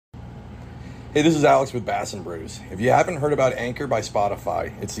Hey, this is Alex with Bass and Brews. If you haven't heard about Anchor by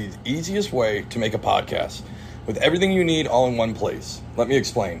Spotify, it's the easiest way to make a podcast with everything you need all in one place. Let me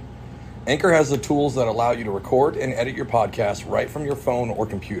explain. Anchor has the tools that allow you to record and edit your podcast right from your phone or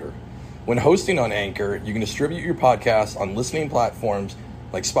computer. When hosting on Anchor, you can distribute your podcast on listening platforms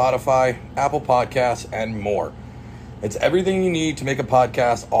like Spotify, Apple Podcasts, and more. It's everything you need to make a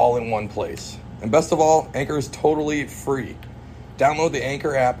podcast all in one place. And best of all, Anchor is totally free. Download the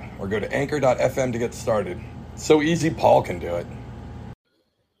Anchor app or go to anchor.fm to get started. It's so easy, Paul can do it.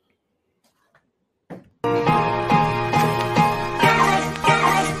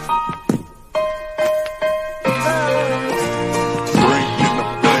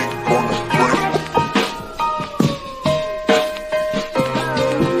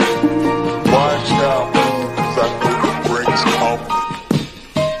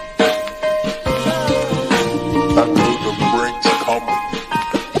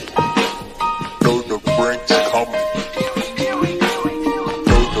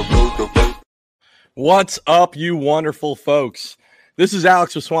 What's up, you wonderful folks? This is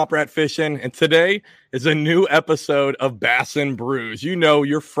Alex with Swamp Rat Fishing, and today is a new episode of Bass and Brews. You know,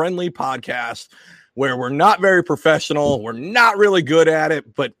 your friendly podcast where we're not very professional, we're not really good at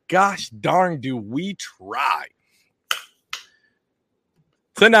it, but gosh darn do we try.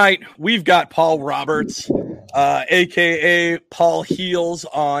 Tonight, we've got Paul Roberts, a.k.a. Paul Heels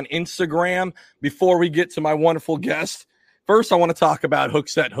on Instagram. Before we get to my wonderful guest, first I want to talk about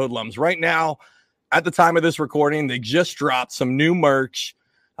Hookset Hoodlums. Right now, at the time of this recording, they just dropped some new merch.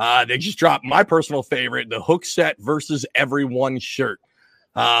 They just dropped my personal favorite, the Hookset versus Everyone shirt.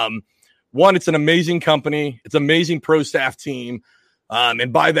 One, it's an amazing company. It's an amazing pro staff team.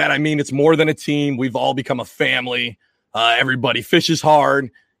 And by that, I mean it's more than a team. We've all become a family. Everybody fishes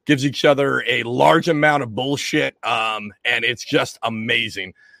hard, gives each other a large amount of bullshit, and it's just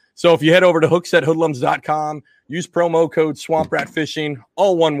amazing. So if you head over to hooksethoodlums.com, use promo code SwampRatFishing,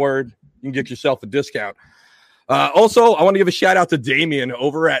 all one word, you can get yourself a discount. Also, I want to give a shout out to Damien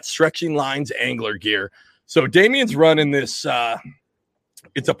over at Stretching Lines Angler Gear. So Damien's running this.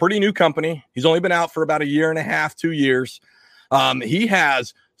 It's a pretty new company. He's only been out for about a year and a half, 2 years. He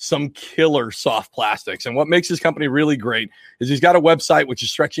has some killer soft plastics. And what makes his company really great is he's got a website, which is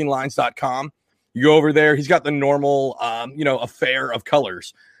stretchinglines.com. You go over there. He's got the normal, affair of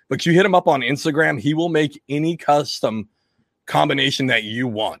colors. But you hit him up on Instagram, he will make any custom combination that you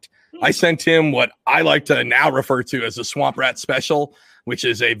want. I sent him what I like to now refer to as a Swamp Rat Special, which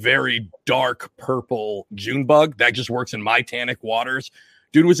is a very dark purple June bug that just works in my tannic waters.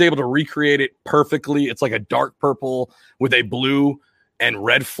 Dude was able to recreate it perfectly. It's like a dark purple with a blue and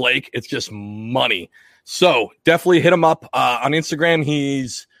red flake. It's just money. So definitely hit him up on Instagram.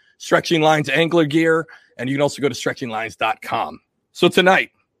 He's Stretching Lines Angler Gear, and you can also go to stretchinglines.com. So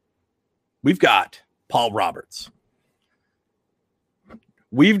tonight, we've got Paul Roberts.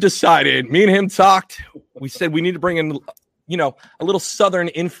 We've decided, me and him talked, we said we need to bring in, a little Southern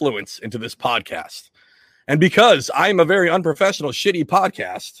influence into this podcast. And because I'm a very unprofessional, shitty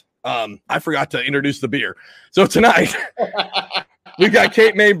podcast, I forgot to introduce the beer. So tonight, we've got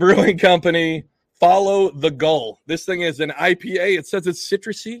Cape May Brewing Company, Follow the Gull. This thing is an IPA. It says it's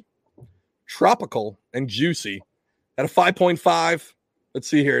citrusy, tropical, and juicy at a 5.5. Let's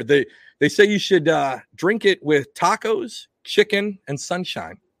see here. They say you should drink it with tacos, chicken, and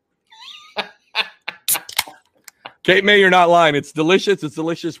sunshine. Cape May, you're not lying. It's delicious. It's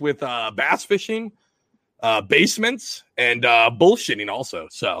delicious with bass fishing, basements, and bullshitting also.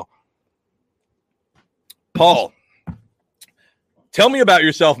 So, Paul, tell me about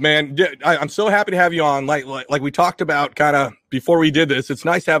yourself, man. I'm so happy to have you on. Like we talked about kind of before we did this, it's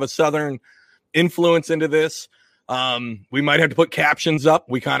nice to have a Southern influence into this. We might have to put captions up.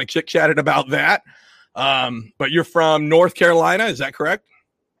 We kind of chit-chatted about that. But you're from North Carolina, is that correct?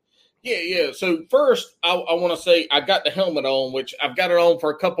 Yeah. So first, I want to say I got the helmet on, which I've got it on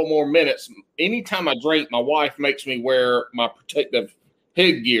for a couple more minutes. Anytime I drink, my wife makes me wear my protective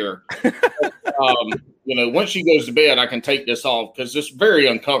headgear. Once she goes to bed, I can take this off because it's very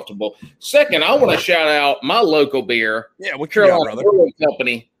uncomfortable. Second, I want to shout out my local beer. Yeah, what Carolina Brewing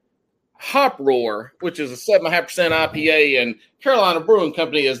Company. Hop Roar, which is a 7.5% IPA, and Carolina Brewing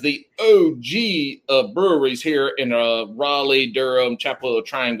Company is the OG of breweries here in Raleigh, Durham, Chapel Hill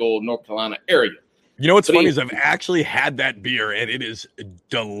Triangle, North Carolina area. You know what's funny is I've actually had that beer and it is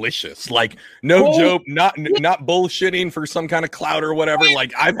delicious. Like no joke, not bullshitting for some kind of clout or whatever.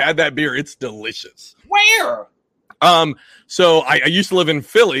 Like I've had that beer, it's delicious. Where? So I used to live in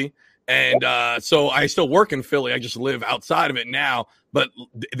Philly, and so I still work in Philly. I just live outside of it now. But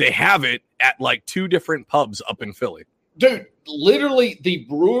they have it at like 2 different pubs up in Philly. Dude, literally the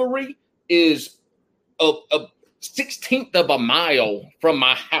brewery is a 16th of a mile from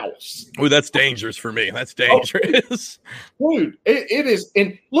my house. Oh, that's dangerous for me. That's dangerous. Dude, it is.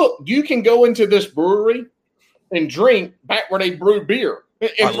 And look, you can go into this brewery and drink back where they brew beer.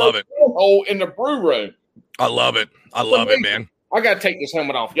 I love it. In the brew room. I love it. I love it, man. I got to take this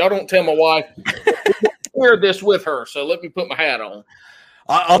helmet off. Y'all don't tell my wife. Wear this with her, so let me put my hat on.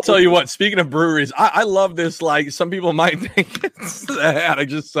 I'll tell you what, speaking of breweries, I love this. Like, some people might think it's the hat. I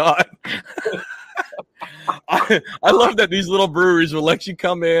just saw it. I love that these little breweries will let you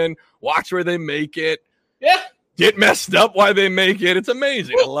come in, watch where they make it. Yeah. Get messed up while they make it. It's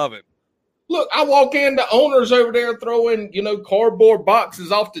amazing. I love it. Look, I walk in, the owners over there throwing, cardboard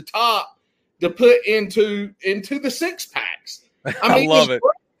boxes off the top to put into the 6-packs. I mean, love it.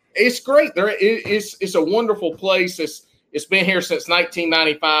 It's great. It's a wonderful place. It's been here since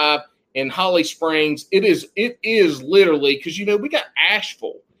 1995 in Holly Springs. It is literally, because we got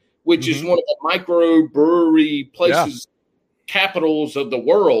Asheville, which is one of the micro brewery places, capitals of the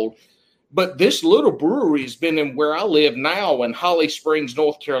world. But this little brewery has been in where I live now in Holly Springs,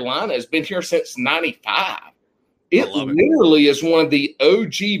 North Carolina. Has been here since 95. It literally is one of the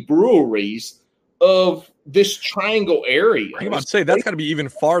OG breweries of this triangle area. I'm about to say that's got to be even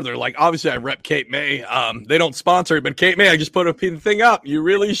farther. Like, obviously I rep Cape May. They don't sponsor it, but Cape May, I just put a thing up. You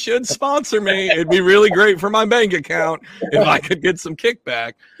really should sponsor me. It'd be really great for my bank account if I could get some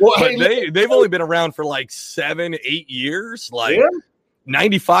kickback. Well, but they've only been around for like 7-8 years. Like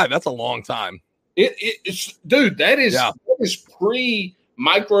 95, that's a long time. It's dude, that is pre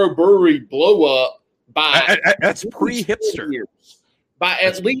microbrewery blow up by that's pre hipster. By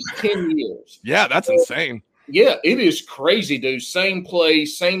at least 10 years. Yeah, that's insane. Yeah, it is crazy, dude. Same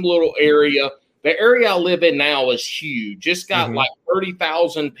place, same little area. The area I live in now is huge. It's got like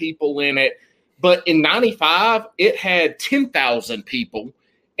 30,000 people in it. But in 95, it had 10,000 people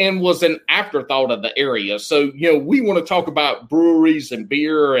and was an afterthought of the area. So, we want to talk about breweries and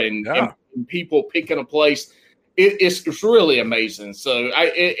beer and people picking a place. It's really amazing. So,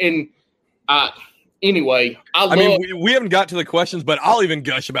 anyway, I mean, we haven't got to the questions, but I'll even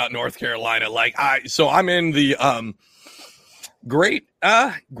gush about North Carolina. Like, I'm in the great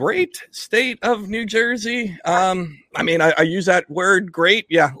state of New Jersey. I mean, I use that word great,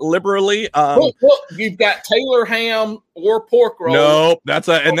 liberally. Look, you've got Taylor ham or pork roll. No,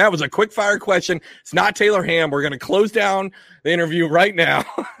 and that was a quick fire question. It's not Taylor ham. We're going to close down the interview right now.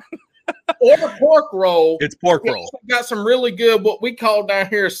 Or pork roll. It's pork roll. Got some really good, what we call down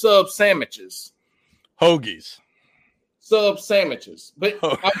here, sub sandwiches. Hoagies. Sub sandwiches. But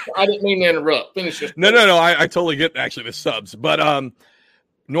I didn't mean to interrupt. Finish this. No. I totally get actually the subs. But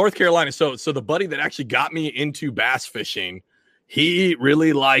North Carolina, so the buddy that actually got me into bass fishing, he really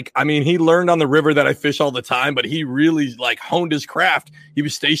he learned on the river that I fish all the time, but he really honed his craft. He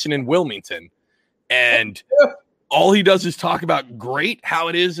was stationed in Wilmington. And all he does is talk about how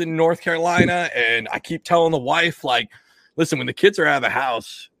it is in North Carolina. And I keep telling the wife, listen, when the kids are out of the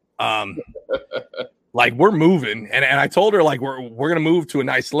house, we're moving, and I told her we're gonna move to a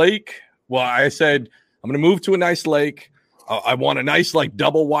nice lake. Well, I said I'm gonna move to a nice lake. I want a nice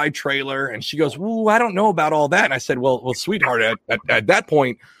double wide trailer, and she goes, "Ooh, I don't know about all that." And I said, "Well, sweetheart, at that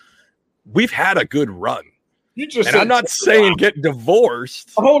point, we've had a good run. You just and I'm not saying get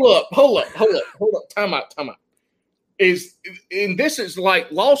divorced." Hold up. Time out. And this is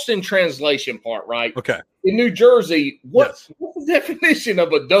lost in translation part, right? Okay. In New Jersey, what's the definition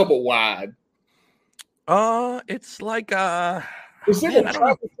of a double wide? It's is it a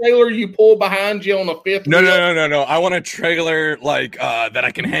tractor trailer you pull behind you on a fifth? No. I want a trailer that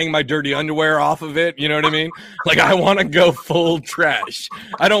I can hang my dirty underwear off of it. You know what I mean? I want to go full trash.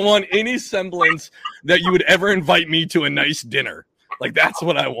 I don't want any semblance that you would ever invite me to a nice dinner. That's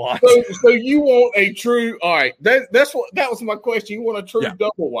what I want. So you want a true? All right, that was my question. You want a true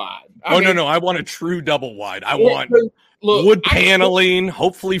double wide? No. I want a true double wide. I want wood paneling,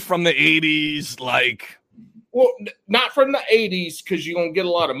 hopefully from the 80s. Well, not from the 80s because you're gonna get a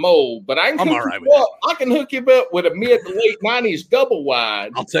lot of mold. But I can hook you up with a mid to late 90s double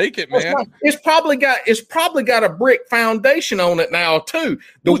wide. I'll take it, man. It's probably got a brick foundation on it now too.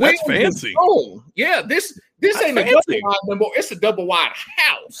 That's fancy. Yeah, this ain't a double wide anymore. It's a double wide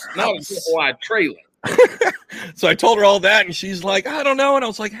house, not a double wide trailer. So I told her all that, and she's like, "I don't know." And I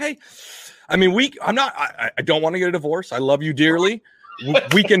was like, "Hey, I mean, I don't want to get a divorce. I love you dearly.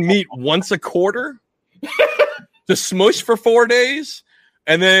 We can meet once a quarter." To smush for 4 days,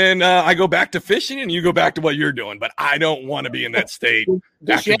 and then I go back to fishing, and you go back to what you're doing. But I don't want to be in that state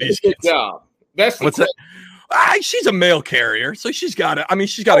after these kids. Job. What's that? She's a mail carrier, so she's got a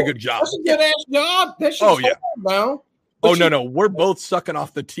good job. That's a good ass job. That's hard now. Oh, no. We're both sucking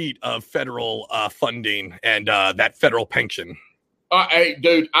off the teat of federal funding and that federal pension. Hey,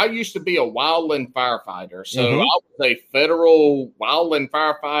 dude, I used to be a wildland firefighter. So I was a federal wildland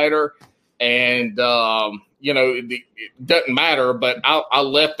firefighter. And, it doesn't matter. But I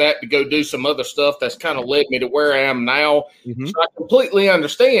left that to go do some other stuff that's kind of led me to where I am now. Mm-hmm. So I completely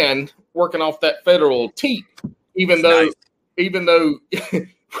understand working off that federal teat, even though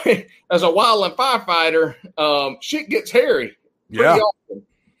as a wildland firefighter, shit gets hairy pretty often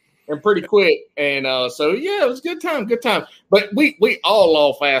and pretty quick. And it was a good time. But we all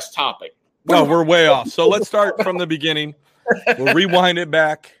off ass topic. We're way off. So let's start from the beginning. We'll rewind it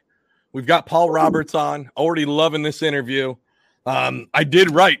back. We've got Paul Roberts on. Already loving this interview. I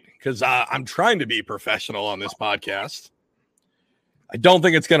did right because I'm trying to be professional on this podcast. I don't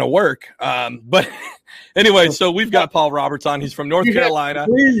think it's going to work. But anyway, so we've got Paul Roberts on. He's from North Carolina.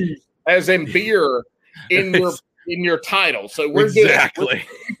 As in beer in your title. So we're exactly.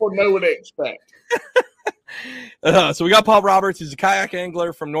 People know what to expect. So we got Paul Roberts. He's a kayak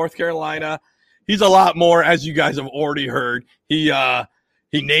angler from North Carolina. He's a lot more, as you guys have already heard. He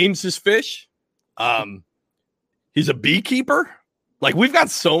names his fish. He's a beekeeper. Like, we've got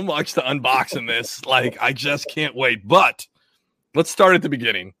so much to unbox in this. Like, I just can't wait. But let's start at the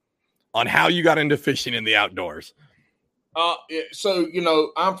beginning on how you got into fishing in the outdoors. I'm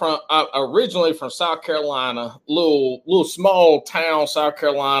originally from South Carolina, little small town, South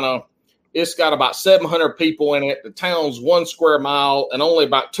Carolina. It's got about 700 people in it. The town's 1 square mile, and only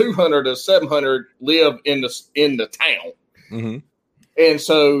about 200 or 700 live in the town. Mm-hmm. And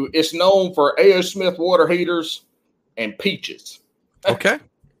so it's known for A.O. Smith water heaters and peaches. Okay.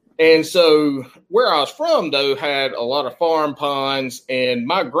 And so where I was from, though, had a lot of farm ponds, and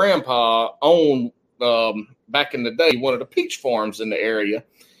my grandpa owned, back in the day, one of the peach farms in the area.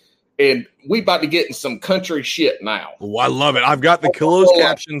 And we about to get in some country shit now. Oh, I love it. I've got the closed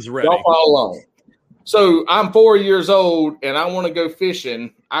captions ready. Y'all follow along. So I'm 4 years old, and I want to go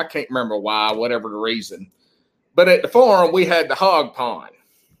fishing. I can't remember why, whatever the reason. But at the farm, we had the hog pond.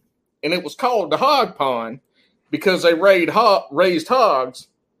 And it was called the hog pond because they raised hogs.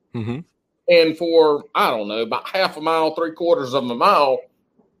 Mm-hmm. And for, I don't know, about half a mile, 3/4 of a mile,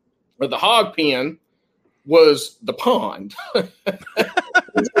 where the hog pen was the pond.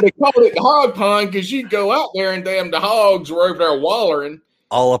 They called it the hog pond because you'd go out there and damn the hogs were over there wallering.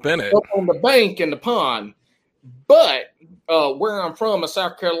 All up in it. Up on the bank in the pond. But where I'm from in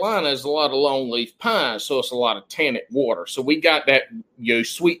South Carolina is a lot of longleaf pines, so it's a lot of tannic water. So we got that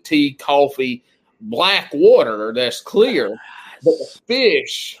sweet tea, coffee, black water that's clear, but the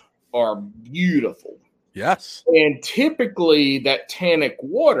fish are beautiful. Yes. And typically that tannic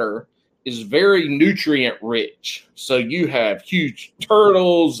water is very nutrient rich. So you have huge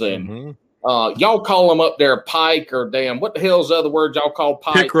turtles and y'all call them up there pike or damn, what the hell's the other word y'all call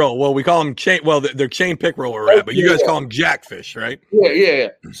pike? Pickerel. Well, we call them chain. Well, they're chain pickerel where we're at, but you guys call them jackfish, right? Yeah.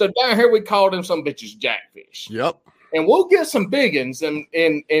 So down here we call them some bitches jackfish. Yep. And we'll get some big ones.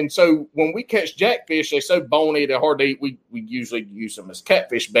 And so when we catch jackfish, they're so bony, they're hard to eat. We usually use them as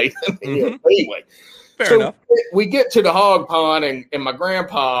catfish bait. Anyway. Fair enough. We get to the hog pond, and my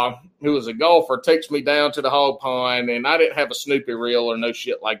grandpa, who was a golfer, takes me down to the hog pond, and I didn't have a Snoopy reel or no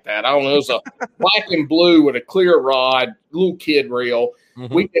shit like that. I don't know. It was a black and blue with a clear rod, little kid reel.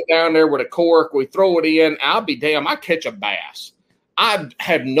 Mm-hmm. We get down there with a cork. We throw it in. I'll be damn, I catch a bass. I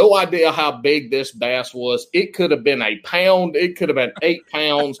have no idea how big this bass was. It could have been a pound. It could have been 8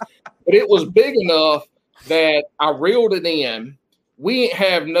 pounds. But it was big enough that I reeled it in. We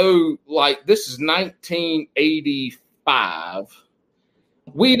have no, this is 1985.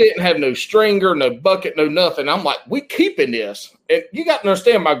 We didn't have no stringer, no bucket, no nothing. I'm like, we keeping this. And you got to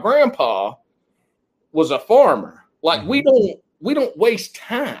understand, my grandpa was a farmer. We don't waste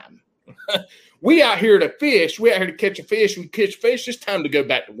time. We out here to fish. We out here to catch a fish. We catch fish. It's time to go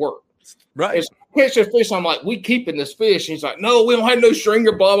back to work. Right. It's catch a fish. I'm like, we keeping this fish. And he's like, no, we don't have no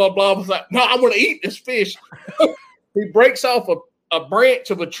stringer, blah, blah, blah. I was like, no, I want to eat this fish. He breaks off a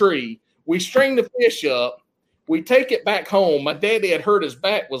branch of a tree. We string the fish up. We take it back home. My daddy had hurt his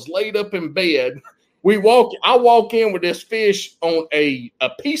back, was laid up in bed. I walk in with this fish on a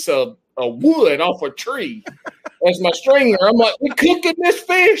piece of wood off a tree as my stringer. I'm like, we cooking this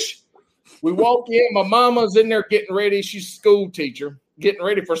fish. We walk in. My mama's in there getting ready. She's a school teacher, getting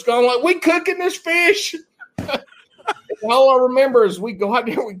ready for school. I'm like, we cooking this fish. All I remember is we go out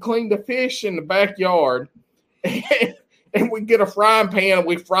there, we clean the fish in the backyard. And we get a frying pan and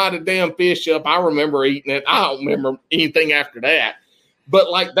we fry the damn fish up. I remember eating it. I don't remember anything after that.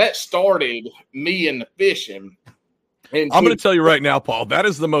 But that started me in the fishing. And I'm going to tell you right now, Paul, that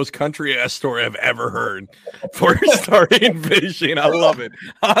is the most country ass story I've ever heard for starting fishing. I love it.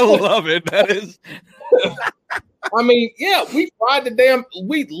 I love it. That is. I mean, yeah, we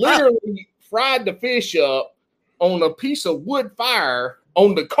literally fried the fish up on a piece of wood fire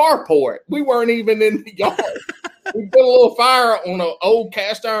on the carport. We weren't even in the yard. We put a little fire on an old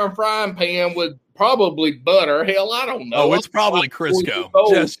cast iron frying pan with probably butter. Hell, I don't know. Oh, it's probably Crisco.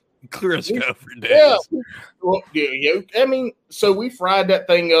 Just Crisco for days. Yeah. Well, I mean, so we fried that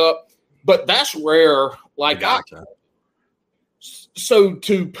thing up, but that's rare. Like, so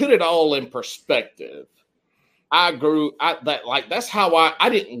to put it all in perspective, that's how I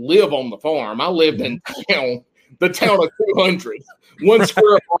didn't live on the farm. I lived in town, the town of 200, 1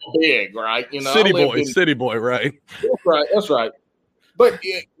 square mile big, right? You know, city boy, right? That's right. But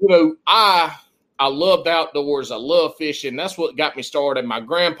I loved outdoors. I love fishing. That's what got me started. My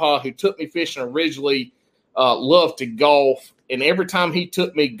grandpa, who took me fishing originally, loved to golf, and every time he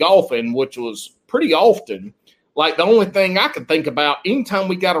took me golfing, which was pretty often, like the only thing I could think about, anytime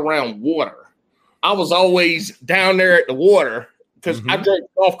we got around water, I was always down there at the water because I drove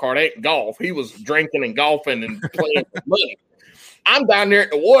a golf cart. I ain't golf. He was drinking and golfing and playing with money. I'm down there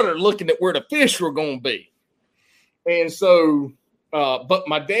at the water looking at where the fish were going to be. And so, but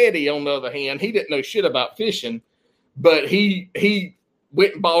my daddy, on the other hand, he didn't know shit about fishing, but he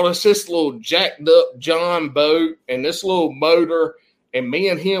went and bought us this little jacked up John boat and this little motor, and me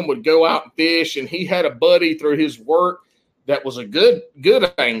and him would go out and fish. And he had a buddy through his work that was a good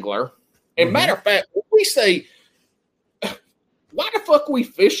angler. And matter of fact, we say, why the fuck we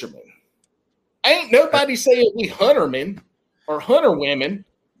fishermen? Ain't nobody saying we huntermen or hunter women.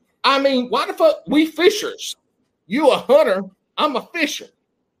 I mean, why the fuck we fishers? You a hunter, I'm a fisher,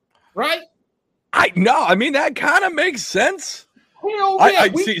 right? I mean, that kind of makes sense. Hell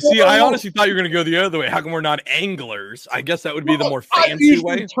yeah, I honestly thought you were going to go the other way. How come we're not anglers? I guess that would be the more fancy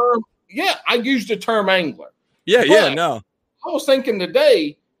way. I used the term angler. No. I was thinking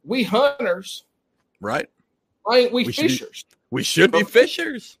today, we hunters, right? Ain't we fishers? We should be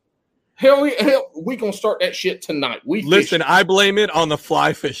fishers. Hell, we gonna start that shit tonight. Listen, I blame it on the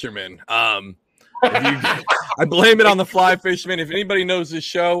fly fishermen. I blame it on the fly fishermen. If anybody knows this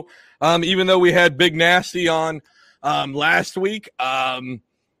show, even though we had Big Nasty on last week,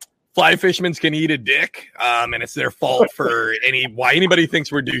 fly fishermen can eat a dick, and it's their fault for why anybody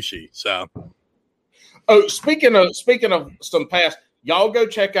thinks we're douchey. So, speaking of some past. Y'all go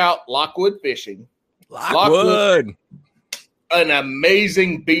check out Lockwood Fishing. Lockwood. An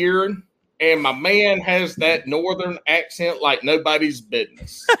amazing beard. And my man has that northern accent like nobody's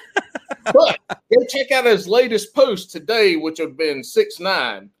business. But go check out his latest post today, which have been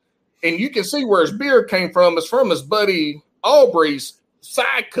 6'9". And you can see where his beard came from. It's from his buddy Aubrey's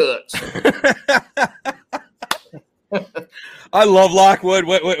side cuts. I love Lockwood.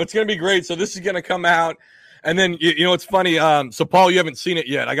 What's going to be great. So this is going to come out. And then, you know, it's funny. So, Paul, you haven't seen it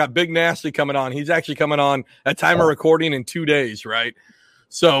yet. I got Big Nasty coming on. He's actually coming on at time of recording in 2 days, right?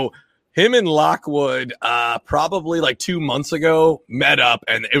 So him and Lockwood probably like 2 months ago met up,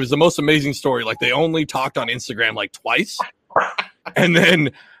 and it was the most amazing story. Like, they only talked on Instagram like twice. And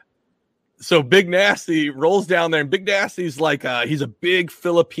then so Big Nasty rolls down there, and Big Nasty's like he's a big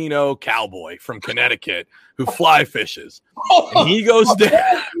Filipino cowboy from Connecticut who fly fishes. And he goes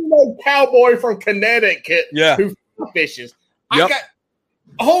down. Cowboy from Connecticut, who fishes. Yep.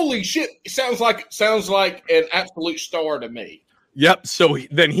 Holy shit! It sounds like an absolute star to me. Yep. So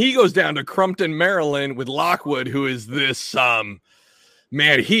then he goes down to Crumpton, Maryland, with Lockwood, who is this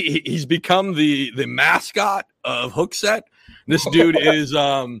man. He's become the mascot of Hookset. This dude is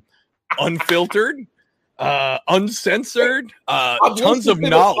unfiltered, uncensored, tons of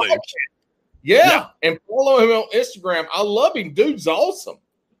knowledge. Yeah, and follow him on Instagram. I love him. Dude's awesome.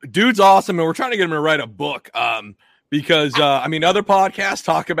 Dude's awesome, and we're trying to get him to write a book because, I mean, other podcasts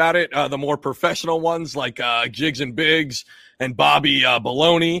talk about it, the more professional ones like Jigs and Biggs and Bobby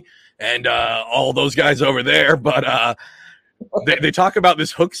Baloney and all those guys over there. But they talk about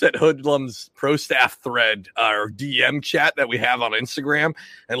this Hookset Hoodlums pro staff thread or DM chat that we have on Instagram.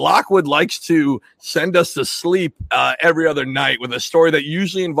 And Lockwood likes to send us to sleep every other night with a story that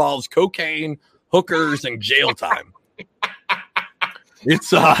usually involves cocaine, hookers, and jail time.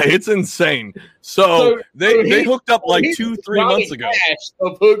 It's insane. So they hooked up like 2-3 months ago.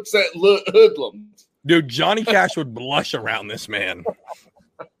 Of Hookset Hoodlums. Dude, Johnny Cash would blush around this man.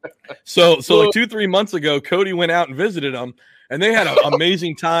 So like 2-3 months ago, Cody went out and visited him, and they had an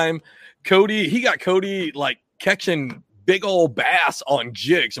amazing time. He got Cody like catching big old bass on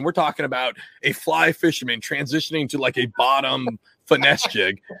jigs, and we're talking about a fly fisherman transitioning to like a bottom finesse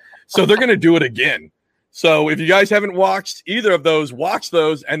jig. So they're gonna do it again. So if you guys haven't watched either of those, watch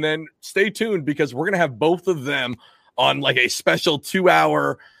those and then stay tuned because we're going to have both of them on like a special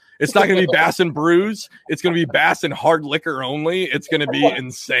 2-hour. It's not going to be Bass and Brews. It's going to be Bass and hard liquor only. It's going to be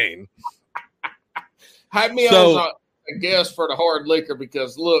insane. Have me on a guess for the hard liquor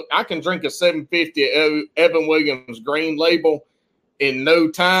because, look, I can drink a 750 Evan Williams Green Label in no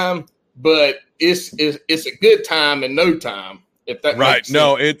time, but it's a good time in no time, if that right. makes sense.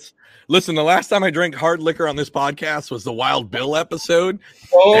 No, listen, the last time I drank hard liquor on this podcast was the Wild Bill episode.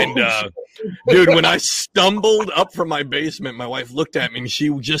 Oh, and, dude, when I stumbled up from my basement, my wife looked at me and she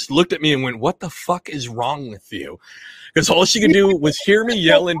just looked at me and went, "What the fuck is wrong with you?" Because all she could do was hear me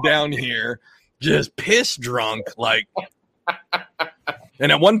yelling down here, just piss drunk. Like,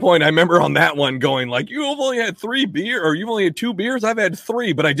 and at one point I remember on that one going like, "You've only had 3 beers or you've only had 2 beers. I've had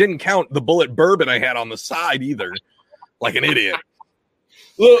 3, but I didn't count the bullet bourbon I had on the side either." Like an idiot.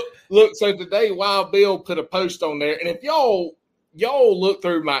 Look, so today Wild Bill put a post on there, and if y'all look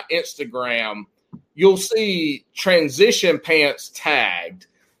through my Instagram, you'll see transition pants tagged.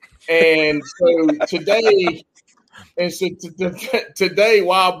 And so today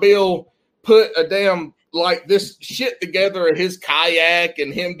Wild Bill put a damn like this shit together of his kayak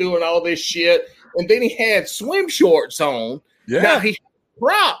and him doing all this shit, and then he had swim shorts on. Yeah, now he had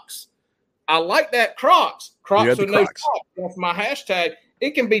Crocs. I like that Crocs. Crocs with no socks. That's my hashtag.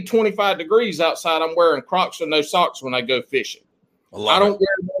 It can be 25 degrees outside. I'm wearing Crocs with no socks when I go fishing. I don't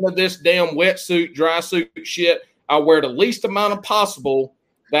wear none of this damn wetsuit, dry suit shit. I wear the least amount of possible.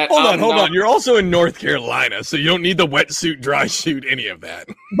 Hold on. You're also in North Carolina, so you don't need the wetsuit, dry suit, any of that.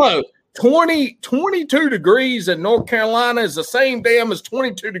 Bro, 22 degrees in North Carolina is the same damn as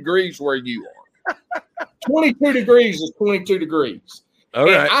 22 degrees where you are. 22 degrees is 22 degrees. All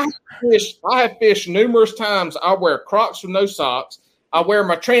right. I have fished numerous times. I wear Crocs with no socks. I wear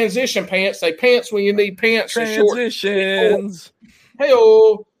my transition pants. They pants when you need pants. Transitions.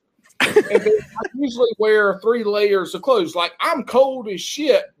 Hey-oh. And then I usually wear 3 layers of clothes. Like, I'm cold as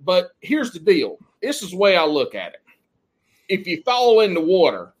shit, but here's the deal. This is the way I look at it. If you fall in the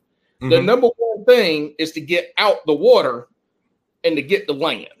water, the number one thing is to get out the water and to get to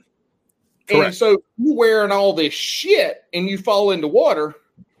land. Correct. And so you wearing all this shit and you fall in the water,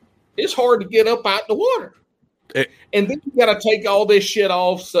 it's hard to get up out the water. And then you got to take all this shit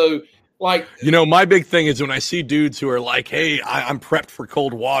off. So, like, my big thing is when I see dudes who are like, "Hey, I'm prepped for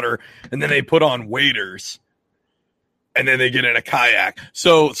cold water," and then they put on waders, and then they get in a kayak.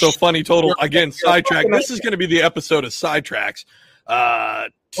 So funny. Total again. Sidetrack. This is going to be the episode of Sidetracks.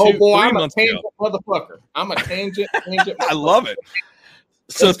 I'm a tangent motherfucker. I'm a tangent. I love it.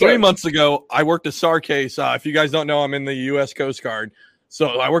 So 3 months ago, I worked a SAR case. If you guys don't know, I'm in the U.S. Coast Guard.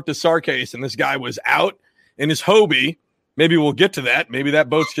 So I worked a SAR case, and this guy was out in his Hobie. Maybe we'll get to that. Maybe that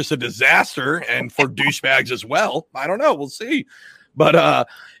boat's just a disaster and for douchebags as well. I don't know. We'll see. But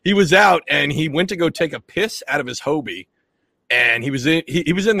he was out, and he went to go take a piss out of his Hobie. And he was in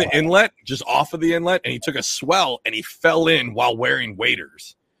the inlet, just off of the inlet, and he took a swell, and he fell in while wearing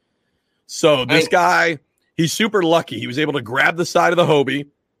waders. So this guy... He's super lucky. He was able to grab the side of the Hobie,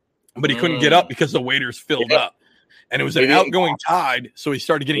 but he couldn't get up because the waders filled up. And it was an outgoing tide, so he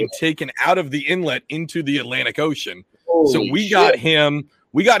started getting taken out of the inlet into the Atlantic Ocean. So we got him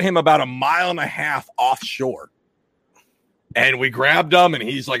about 1.5 miles offshore. And we grabbed him, and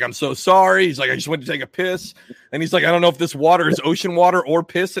he's like, "I'm so sorry." He's like, "I just went to take a piss." And he's like, "I don't know if this water is ocean water or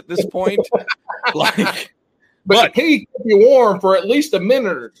piss at this point." But he kept you warm for at least a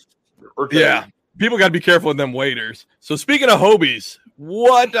minute or 2. Yeah. People got to be careful with them waders. So speaking of Hobies,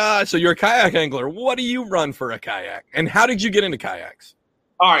 so you're a kayak angler. What do you run for a kayak? And how did you get into kayaks?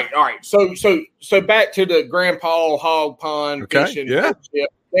 All right. So back to the Grandpa hog pond fishing. Yeah.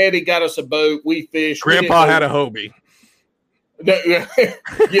 Daddy got us a boat. We fished. Grandpa had a Hobie. Yeah.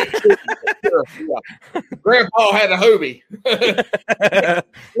 Grandpa had a Hobie.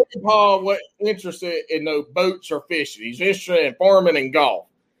 Grandpa was interested in no boats or fishing. He's interested in farming and golf.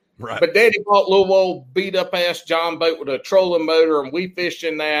 Right. But Daddy bought a little old beat up ass John boat with a trolling motor, and we fished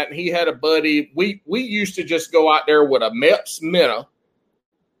in that. And he had a buddy. We used to just go out there with a Mepps Minnow.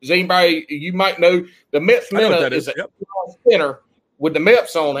 Does anybody you might know the Mepps Minnow is a spinner with the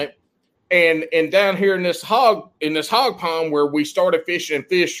Mepps on it. And down here in this hog pond where we started fishing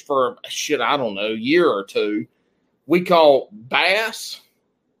fish for I don't know, a year or 2, we caught bass,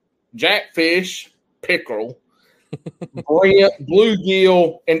 jackfish, pickerel,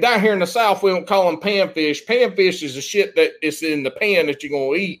 bluegill, and down here in the South, we don't call them panfish. Panfish is the shit that is in the pan that you're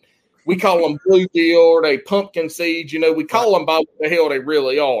going to eat. We call them bluegill or they pumpkin seeds. We call them by what the hell they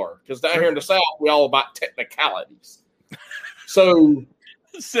really are. Because down here in the South, we all about technicalities. So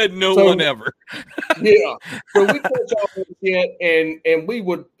Said no one ever. Yeah. So we catch all this shit, and we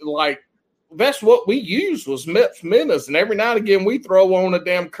would like, that's what we used was Mepps minnows, and every now and again we throw on a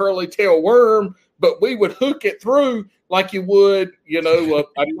damn curly tail worm, but we would hook it through like you would, a night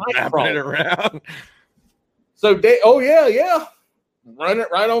Wrapping it around. So run it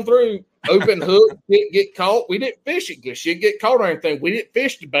right on through. Open hook, get caught. We didn't fish it because she'd get caught or anything. We didn't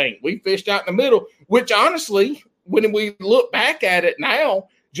fish the bank. We fished out in the middle, which honestly, when we look back at it now,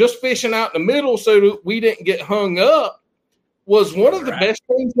 just fishing out in the middle so that we didn't get hung up was one of the best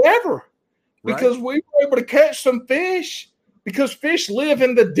things ever. Because we were able to catch some fish because fish live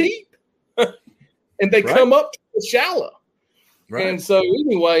in the deep and they come up to the shallow. Right. And so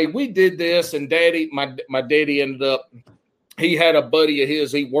anyway, we did this, and my daddy ended up, he had a buddy of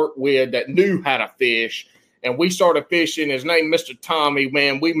his he worked with that knew how to fish, and we started fishing. His name, Mr. Tommy,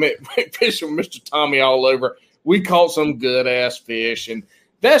 man. We went fishing with Mr. Tommy all over. We caught some good ass fish, and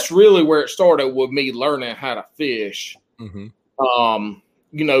that's really where it started with me learning how to fish. Mm-hmm.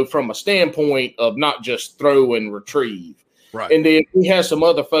 From a standpoint of not just throw and retrieve. Right. And then we had some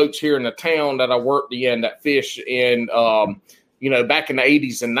other folks here in the town that I worked in that fish in, back in the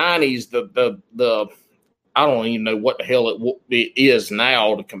 80s and 90s, the I don't even know what the hell it is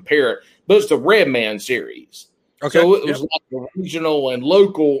now to compare it, but it's the Redman series. Okay. So it was like the regional and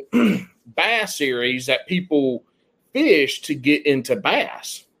local bass series that people fish to get into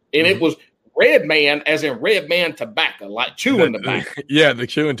bass. And it was Red Man, as in Red Man tobacco, like chewing tobacco. Yeah, the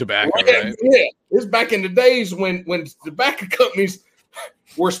chewing tobacco. Right? Yeah, it's back in the days when tobacco companies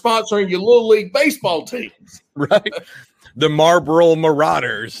were sponsoring your little league baseball teams. Right. The Marlboro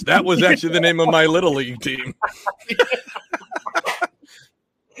Marauders. That was actually the name of my little league team.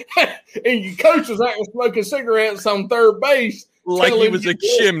 And your coach was out smoking cigarettes on third base. Like he was a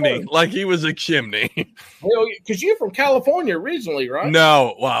chimney. Like he was a chimney. Well, because you're from California originally, right?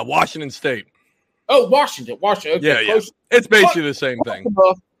 No, Washington State. Oh, Washington. Okay, yeah. It's basically the same thing.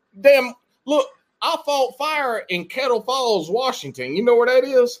 Damn, look, I fought fire in Kettle Falls, Washington. You know where that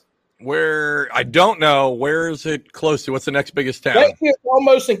is? Where, I don't know. Where is it close to? What's the next biggest town? That's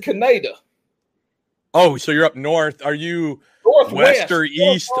almost in Canada. Oh, so you're up north. Are you west or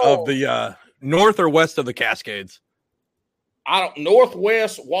east of the north or west of the Cascades?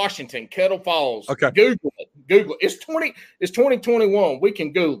 Northwest Washington, Kettle Falls. Okay. Google it. It's 2021. We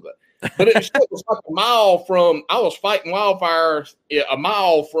can Google it. But it was like a mile from, I was fighting wildfires a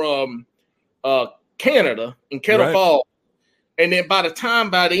mile from Canada in Kettle Falls. And then by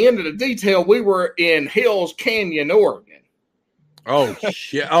the end of the detail, we were in Hills Canyon, Oregon. Oh,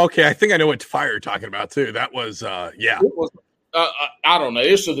 shit. Okay. I think I know what fire you're talking about, too. That was, It was, I don't know.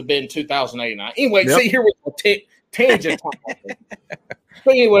 This would have been 2008. Anyway, see, here we go. Tangent. But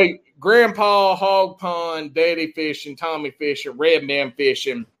anyway, Grandpa, hog pond, daddy fishing, Tommy fishing, Red Man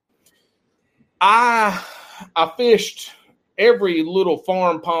fishing. I fished every little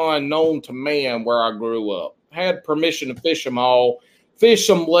farm pond known to man where I grew up. Had permission to fish them all. Fished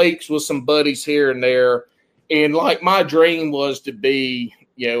some lakes with some buddies here and there. And like my dream was to be,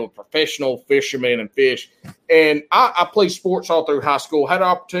 a professional fisherman and fish. And I played sports all through high school. Had an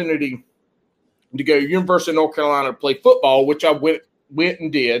opportunity to go to University of North Carolina to play football, which I went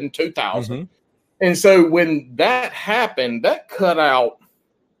and did in 2000. Mm-hmm. And so when that happened, that cut out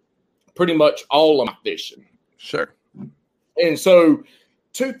pretty much all of my fishing. Sure. And so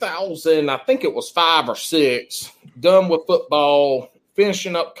 2000, I think it was 5 or 6, done with football,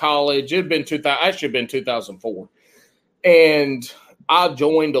 finishing up college. It had been 2004. And I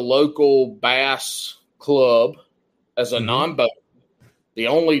joined a local bass club as a non-boater. The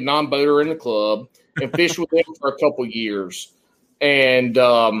only non-boater in the club, and fished with them for a couple years. And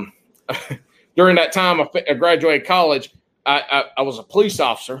during that time, I graduated college. I was a police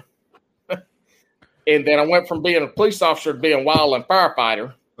officer. And then I went from being a police officer to being a wildland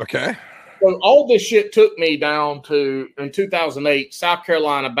firefighter. Okay. So all this shit took me down to, in 2008, South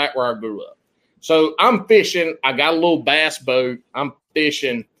Carolina, back where I grew up. So I'm fishing. I got a little bass boat. I'm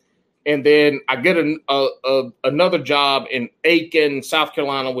fishing. And then I get another job in Aiken, South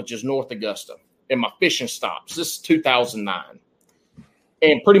Carolina, which is North Augusta, and my fishing stops. This is 2009.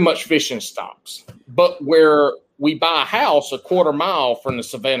 And pretty much fishing stops. But where we buy a house a quarter mile from the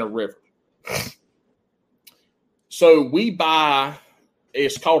Savannah River. So we buy,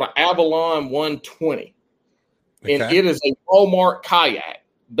 it's called an Avalon 120. And it is a Walmart kayak.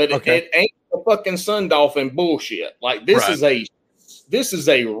 But it ain't a fucking Sun Dolphin bullshit. Like this is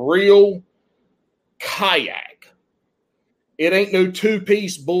a real kayak. It ain't no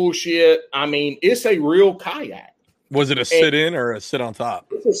 2-piece bullshit. I mean, it's a real kayak. Was it a sit-in or a sit on top?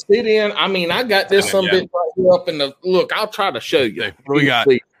 It's a sit-in. I mean, I got this bitch right you up in the look. I'll try to show you. Okay, what do we got?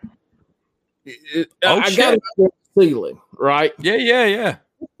 I got it on the ceiling, right? Yeah.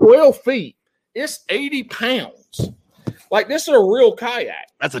 12 feet. It's 80 pounds. Like, this is a real kayak.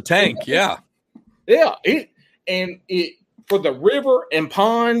 That's a tank, yeah. Yeah. It for the river and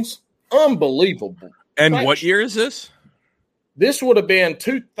ponds, unbelievable. And what year is this? This would have been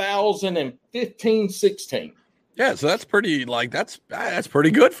 2015, 16. Yeah, so that's pretty that's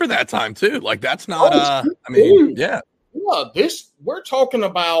pretty good for that time too. Like, that's not I mean, yeah. Yeah, we're talking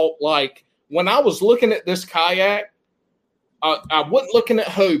about, like, when I was looking at this kayak, I wasn't looking at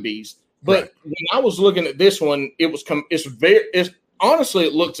Hobie's, but right. When I was looking at this one, it's honestly,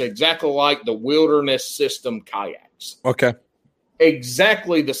 it looks exactly like the Wilderness System kayaks. Okay.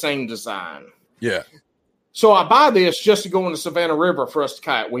 Exactly the same design. Yeah. So I buy this just to go in the Savannah River for us to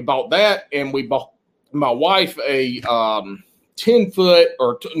kayak. We bought that, and we bought my wife a 10-foot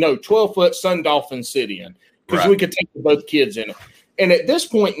or 12-foot Sun Dolphin sit-in because we could take both kids in it. And at this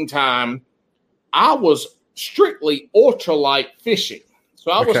point in time, I was strictly ultralight fishing.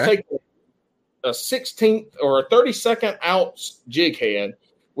 So I was taking a 16th or a 32nd ounce jig head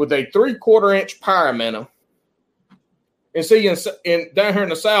with a 3/4 inch power minnow. And see, down here in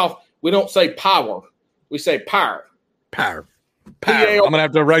the South, we don't say power. We say power. Power. I'm going to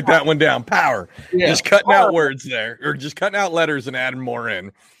have to write that one down. Power. Yeah. Just cutting out words there, or just cutting out letters and adding more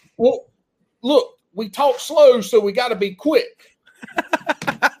in. Well, look, we talk slow, so we got to be quick.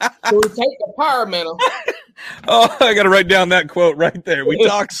 So we take the power minnow. Oh, I got to write down that quote right there. We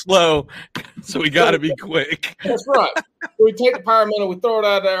talk slow, so we got to be quick. That's right. So we take the power minnow, we throw it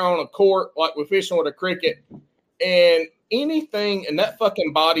out there on a court like we're fishing with a cricket, and anything in that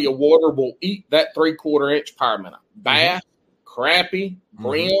fucking body of water will eat that 3/4 inch power minnow. Bass, crappie,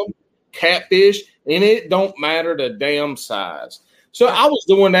 brim, catfish, and it don't matter the damn size. So I was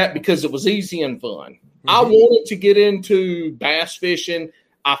doing that because it was easy and fun. I wanted to get into bass fishing.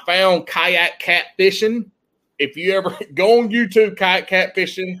 I found kayak catfishing. If you ever go on YouTube, kayak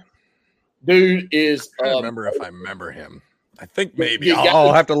catfishing, dude is. I don't remember if I remember him. I think maybe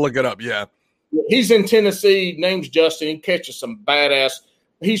I'll have to look it up. Yeah, he's in Tennessee. Name's Justin. He catches some badass.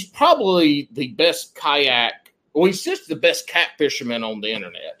 He's probably the best kayak. Well, he's just the best cat fisherman on the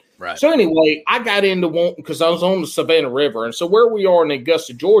internet. Right. So anyway, I got into wanting because I was on the Savannah River, and so where we are in the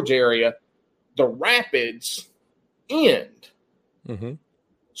Augusta, Georgia area, the rapids end. Mm-hmm.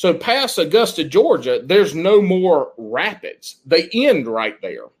 So past Augusta, Georgia, there's no more rapids. They end right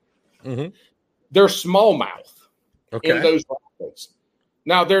there. Mm-hmm. They're smallmouth in those rapids.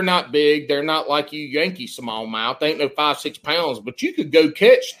 Now, they're not big. They're not like you Yankee smallmouth. They ain't no 5-6 pounds, but you could go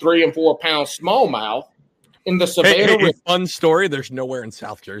catch 3 and 4 pound smallmouth in the Savannah River. Fun story. There's nowhere in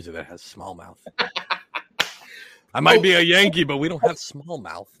South Jersey that has smallmouth. I might be a Yankee, but we don't have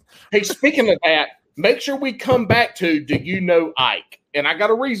smallmouth. Hey, speaking of that, make sure we come back to Do You Know Ike? And I got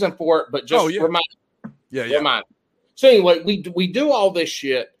a reason for it, but just remind. Remind. So anyway, we do all this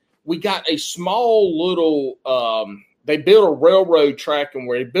shit. We got a small little they built a railroad track, and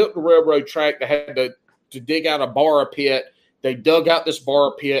where they built the railroad track, they had to dig out a borrow pit. They dug out this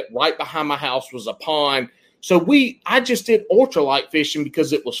borrow pit. Right behind my house was a pond. So I just did ultralight fishing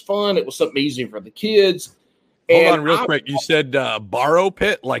because it was fun. It was something easy for the kids. Hold on real quick. You said borrow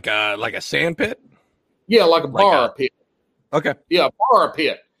pit, like a sand pit? Yeah, like a borrow pit. Okay. Yeah, a borrow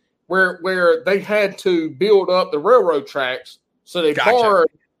pit where they had to build up the railroad tracks. So they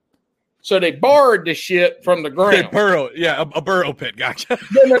borrowed the shit from the ground. A burrow pit. Gotcha.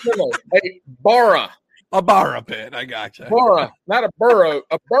 No. A borrow pit. I gotcha. Borrow, not a burrow.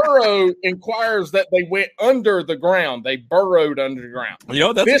 A burrow inquires that they went under the ground. They burrowed under the ground.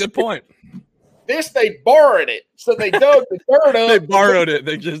 That's a good point. They borrowed it. So they dug the dirt up. They borrowed it.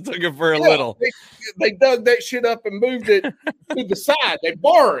 They just took it for a little. They dug that shit up and moved it to the side. They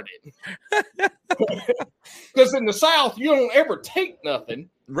borrowed it. Because in the South, you don't ever take nothing.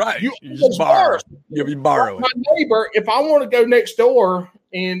 Right. You just borrow. You borrow it. My neighbor, if I want to go next door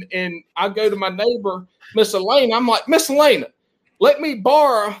and I go to my neighbor, Miss Elena, I'm like, Miss Elena, let me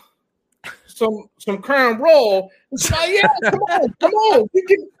borrow some Crown Royal. She's like, yeah, come on. You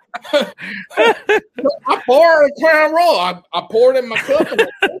can. I borrowed a Crown Royal. I poured it in my cup.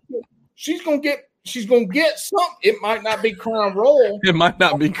 She's gonna get something. It might not be Crown Royal. It might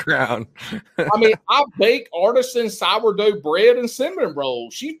not be Crown. I mean, I bake artisan sourdough bread and cinnamon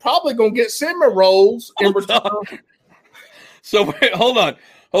rolls. She's probably gonna get cinnamon rolls in return. So wait, hold on.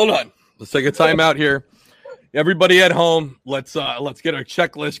 Let's take a time out here. Everybody at home, let's get our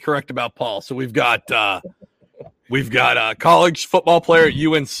checklist correct about Paul. So we've got a college football player at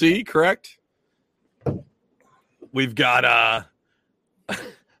UNC, correct? We've got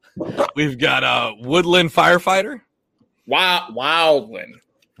We've got a woodland firefighter. Wildland,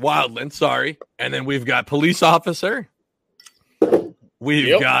 sorry. And then we've got police officer.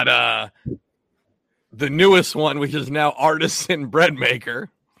 We've got the newest one, which is now artisan bread maker.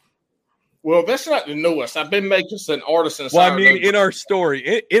 Well, that's not the newest. I've been making some artisan. Well, I mean, in our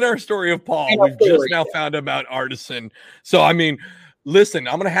story of Paul, we've just now found about artisan. So, I mean, listen,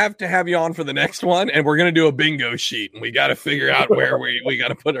 I'm going to have you on for the next one, and we're going to do a bingo sheet, and we got to figure out where we got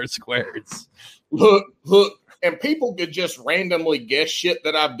to put our squares. Look, and people could just randomly guess shit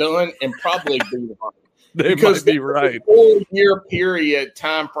that I've done and probably be right. They might be right. 4-year period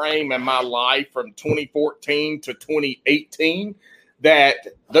time frame in my life from 2014 to 2018, that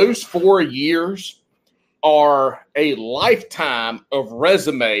those 4 years are a lifetime of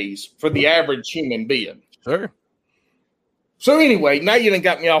resumes for the average human being. Sure. So anyway, now you done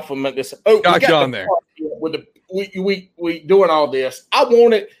got me off of this. Got you on there. With we doing all this. I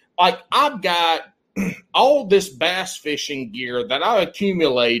wanted, like, I've got all this bass fishing gear that I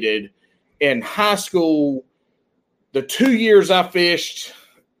accumulated in high school, the 2 years I fished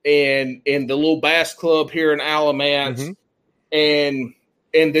in the little bass club here in Alamance, and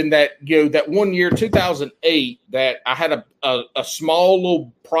then that that 1 year, 2008, that I had a small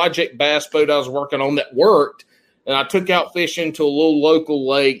little project bass boat I was working on that worked, and I took out fishing to a little local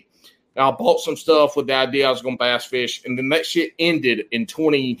lake. And I bought some stuff with the idea I was going to bass fish, and then that shit ended in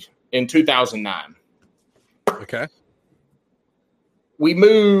 2009. Okay. We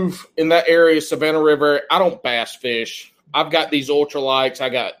move in that area, Savannah River. I don't bass fish. I've got these ultralights. I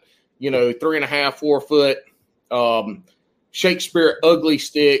got, 3.5, 4 foot Shakespeare ugly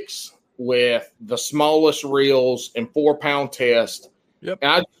sticks with the smallest reels and 4-pound test. Yep.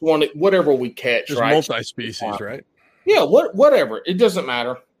 And I just wanted whatever we catch, just right? Multi-species, right? Yeah, whatever. It doesn't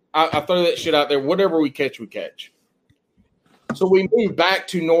matter. I throw that shit out there. Whatever we catch, we catch. So we moved back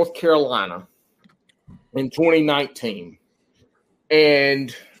to North Carolina in 2019.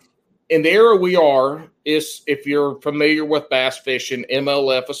 And in the area we are is, if you're familiar with bass fishing,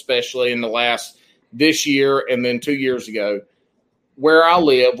 MLF especially in this year and then 2 years ago, where I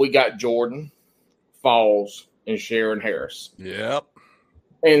live, we got Jordan, Falls, and Sharon Harris. Yep.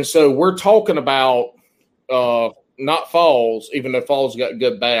 And so we're talking about not Falls, even though Falls got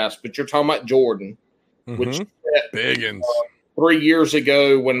good bass, but you're talking about Jordan, which Biggins. 3 years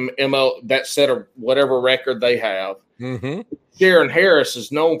ago when that set of whatever record they have. Sharon Harris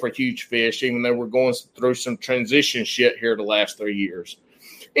is known for huge fish, even though we're going through some transition shit here the last 3 years.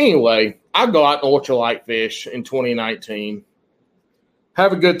 Anyway, I go out and ultralight fish in 2019.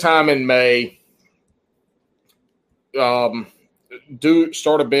 Have a good time in May.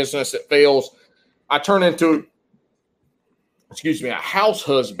 Start a business that fails. I turn into, a house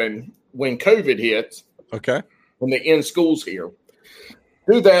husband when COVID hits. Okay. When they end schools here.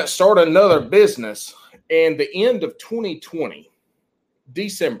 Do that, start another business. And the end of 2020,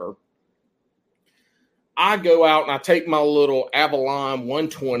 December, I go out and I take my little Avalon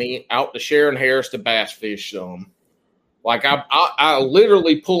 120 out to Sharon Harris to bass fish some. Like I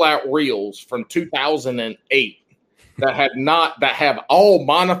literally pull out reels from 2008 that have all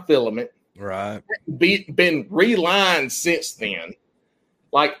monofilament, right? Been relined since then.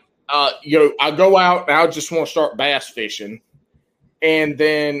 Like I go out and I just want to start bass fishing. And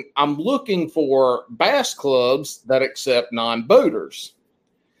then I'm looking for bass clubs that accept non-boaters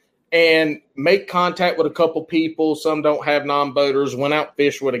and make contact with a couple people. Some don't have non-boaters. Went out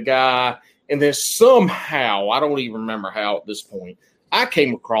fish with a guy. And then somehow, I don't even remember how at this point, I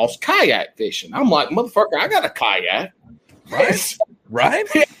came across kayak fishing. I'm like, motherfucker, I got a kayak. Right? Right?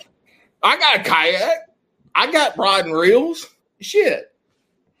 I got a kayak. I got rod and reels. Shit.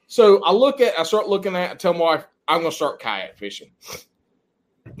 So I start looking at, I tell my wife, I'm going to start kayak fishing.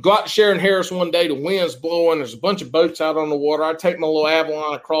 Go out to Sharon Harris one day, the wind's blowing, there's a bunch of boats out on the water. I take my little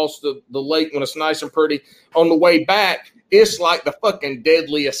Avalon across the lake when it's nice and pretty. On the way back, it's like the fucking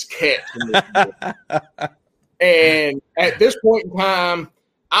deadliest catch. And at this point in time,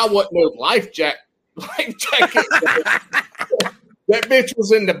 I wasn't no life jacket. That bitch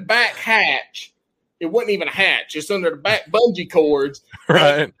was in the back hatch. It wasn't even a hatch. It's under the back bungee cords.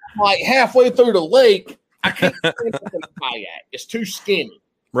 Right. Like halfway through the lake, I can't stand up in the kayak. It's too skinny.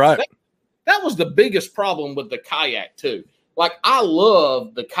 Right. That was the biggest problem with the kayak too. Like, I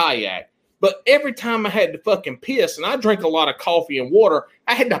love the kayak, but every time I had to fucking piss, and I drink a lot of coffee and water,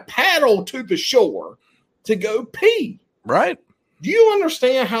 I had to paddle to the shore to go pee. Right. Do you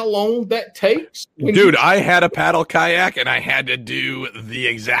understand how long that takes? Dude, I had a paddle kayak and I had to do the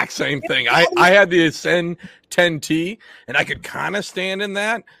exact same thing. I had the Ascend 10T and I could kind of stand in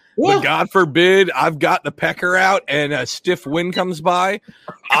that, but God forbid I've got the pecker out and a stiff wind comes by,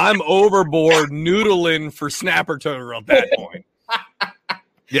 I'm overboard noodling for snapper turtle at that point.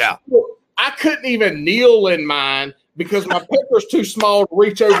 Yeah. I couldn't even kneel in mine because my pecker's too small to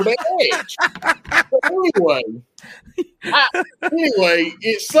reach over the edge. But anyway,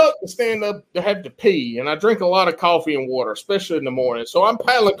 it sucked to stand up to have to pee, and I drink a lot of coffee and water, especially in the morning. So I'm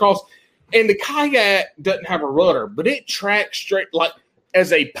paddling across, and the kayak doesn't have a rudder, but it tracks straight like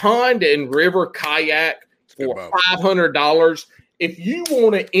as a pond and river kayak for $500. If you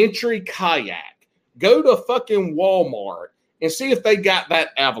want an entry kayak, go to fucking Walmart and see if they got that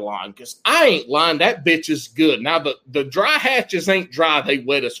Avalon, because I ain't lying, that bitch is good. Now, the dry hatches ain't dry, they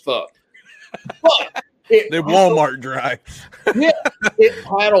wet as fuck. But they're Walmart dry. Yeah, it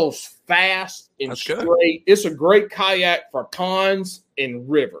paddles fast and straight. It's a great kayak for ponds and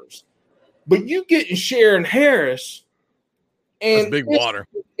rivers. But you get in Sharon Harris, and that's big water,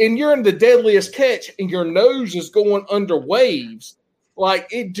 and you're in the deadliest catch, and your nose is going under waves. Like,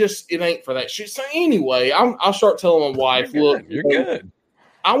 it ain't for that shit. So anyway, I'll start telling my wife, look, you're good.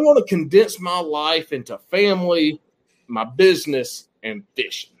 I want to condense my life into family, my business, and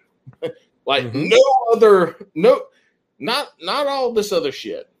fishing. Like not all this other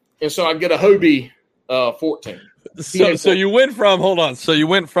shit. And so I get a Hobie 14. So you went from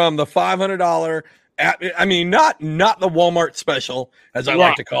the $500. I mean, not the Walmart special, as I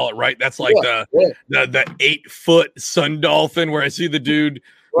like to call it, right? That's like the 8-foot Sun Dolphin, where I see the dude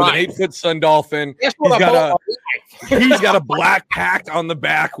with an 8-foot Sun Dolphin. He's got a black pack on the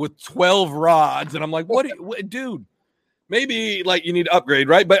back with 12 rods, and I'm like, what dude? Maybe like you need to upgrade,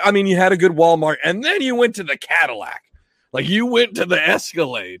 right? But I mean, you had a good Walmart, and then you went to the Cadillac, like you went to the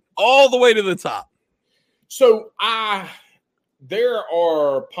Escalade, all the way to the top. So there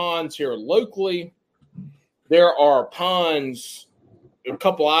are ponds here locally. There are ponds a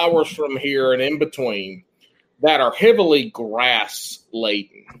couple hours from here and in between that are heavily grass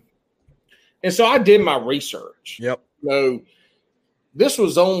laden. And so I did my research. Yep. So this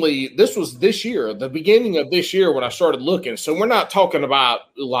was this year, the beginning of this year when I started looking. So we're not talking about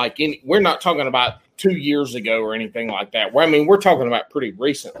we're not talking about 2 years ago or anything like that. We're talking about pretty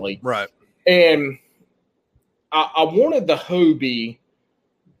recently. Right. And I wanted the Hobie.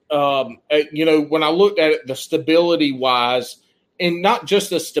 When I looked at it, the stability wise, and not just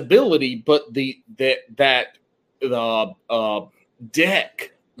the stability, but the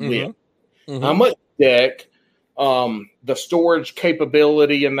deck width. How much deck, the storage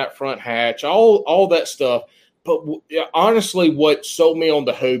capability in that front hatch, all that stuff. But honestly, what sold me on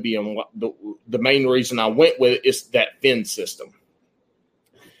the Hobie and the main reason I went with it is that fin system.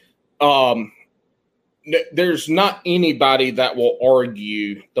 There's not anybody that will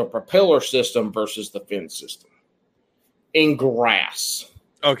argue the propeller system versus the fin system in grass.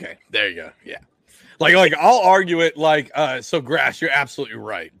 Okay, there you go. Yeah. Like I'll argue it so grass, you're absolutely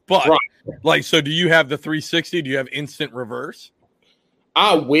right. But so do you have the 360? Do you have instant reverse?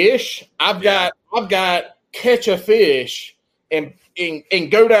 I wish I've got catch a fish and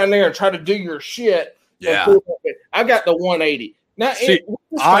go down there and try to do your shit. Yeah. I got the 180. Now,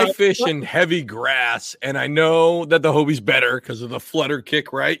 I fish in heavy grass, and I know that the Hobie's better because of the flutter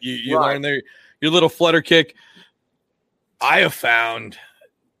kick, right? You learn there your little flutter kick. I have found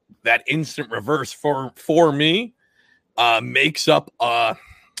that instant reverse for me makes up.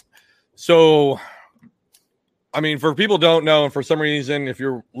 So, I mean, for people who don't know, and for some reason, if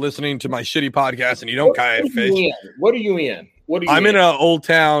you're listening to my shitty podcast and you don't kayak fish, what are you in? I'm in a Old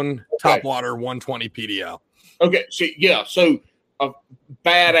Town Topwater 120 PDL. Okay, so a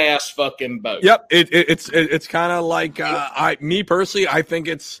badass fucking boat. Yep, it's kind of like me personally, I think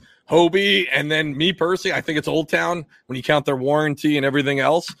it's Hobie, and then me personally, I think it's Old Town when you count their warranty and everything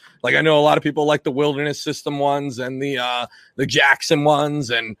else. Like I know a lot of people like the Wilderness System ones and the Jackson ones,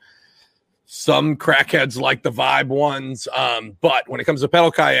 and some crackheads like the Vibe ones. But when it comes to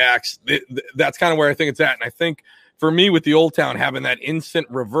pedal kayaks, that's kind of where I think it's at. And I think for me with the Old Town having that instant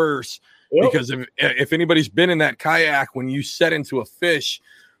reverse. Yep. Because if anybody's been in that kayak, when you set into a fish,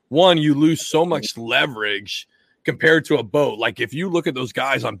 one, you lose so much leverage compared to a boat. Like if you look at those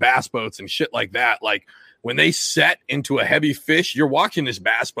guys on bass boats and shit like that, like when they set into a heavy fish, you're watching this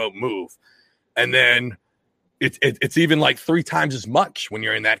bass boat move. And then it's even like 3 times as much when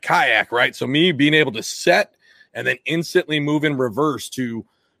you're in that kayak, right? So me being able to set and then instantly move in reverse to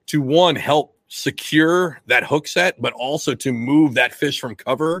one, help secure that hook set, but also to move that fish from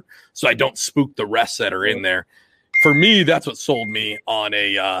cover so I don't spook the rest that are in there. For me, that's what sold me on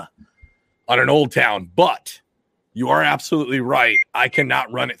an Old Town. But you are absolutely right. I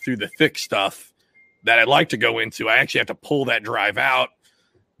cannot run it through the thick stuff that I'd like to go into. I actually have to pull that drive out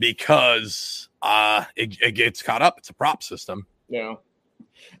because it gets caught up. It's a prop system. Yeah.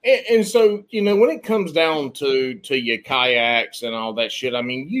 And so, when it comes down to your kayaks and all that shit, I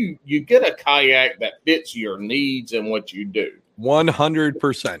mean, you get a kayak that fits your needs and what you do.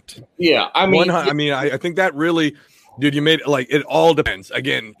 100%. Yeah. I think that really, dude, you made it like, it all depends.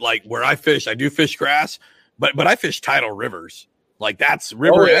 Again, like where I fish, I do fish grass, but I fish tidal rivers. Like that's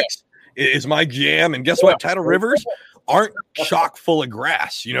River X is my jam. And guess what? Tidal rivers aren't chock full of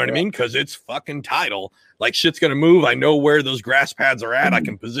grass. You know what I mean? Because it's fucking tidal. Like shit's going to move. I know where those grass pads are at. I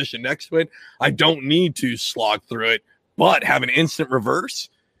can position next to it. I don't need to slog through it, but have an instant reverse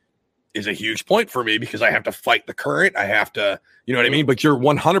is a huge point for me because I have to fight the current. I have to, you know what I mean? But you're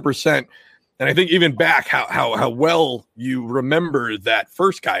 100%. And I think even back how well you remember that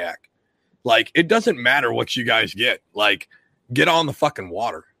first kayak, like it doesn't matter what you guys get, like get on the fucking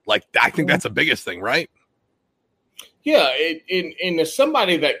water. Like I think that's the biggest thing, right? Yeah. And as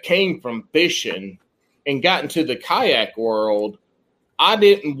somebody that came from fishing and got into the kayak world, I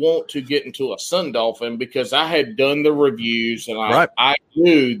didn't want to get into a Sun Dolphin because I had done the reviews and I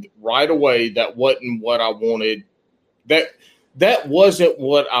knew right away that wasn't what I wanted. That wasn't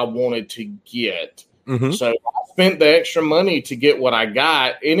what I wanted to get. Mm-hmm. So I spent the extra money to get what I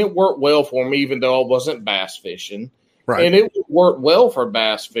got, and it worked well for me, even though I wasn't bass fishing. Right. And it worked well for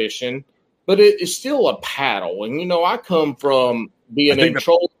bass fishing, but it is still a paddle. And, I come from being in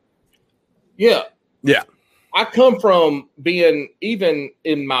troll. Yeah. Yeah. I come from being, even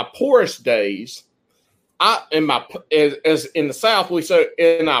in my poorest days, as in the South, we say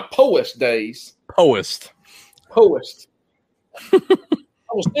in our poest days. Poest. I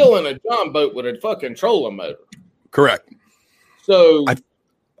was still in a John boat with a fucking trolling motor. Correct. So I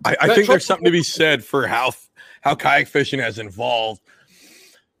think there's something to be said for how kayak fishing has evolved.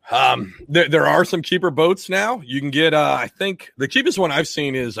 There are some cheaper boats now. You can get, I think the cheapest one I've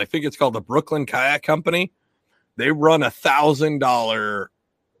seen is, I think it's called the Brooklyn Kayak Company. They run $1,000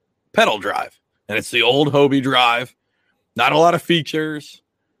 pedal drive, and it's the old Hobie drive. Not a lot of features,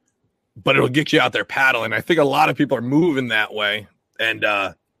 but it'll get you out there paddling. I think a lot of people are moving that way, and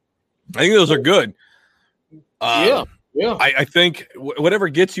I think those are good. Yeah. I think whatever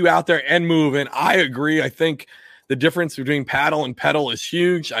gets you out there and moving, I agree. I think the difference between paddle and pedal is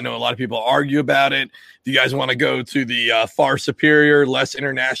huge. I know a lot of people argue about it. If you guys want to go to the far superior, less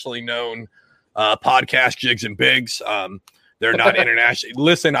internationally known podcast, Jigs and Bigs, they're not international.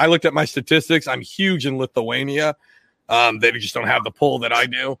 Listen, I looked at my statistics. I'm huge in Lithuania. They just don't have the pull that I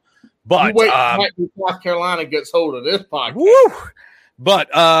do. But South Carolina gets hold of this podcast. Woo! But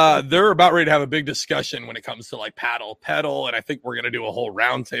they're about ready to have a big discussion when it comes to like pedal. And I think we're going to do a whole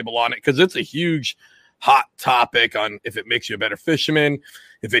roundtable on it because it's a huge hot topic on if it makes you a better fisherman,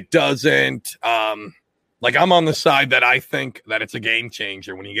 if it doesn't. Like I'm on the side that I think that it's a game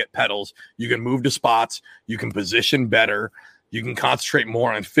changer. When you get pedals, you can move to spots, you can position better, you can concentrate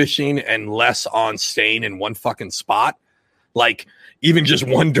more on fishing and less on staying in one fucking spot. Like even just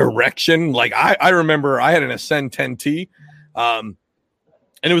one direction. Like I remember I had an Ascend 10T, and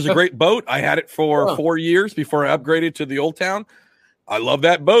it was a great boat. I had it for 4 years before I upgraded to the Old Town. I love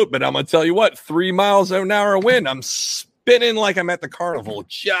that boat, but I'm going to tell you what, 3 miles an hour wind, I'm spinning like I'm at the carnival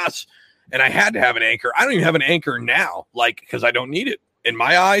and I had to have an anchor. I don't even have an anchor now, like, because I don't need it in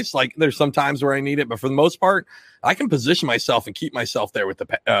my eyes. Like there's some times where I need it, but for the most part, I can position myself and keep myself there with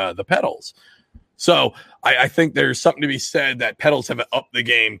the pedals. So I think there's something to be said that pedals have upped the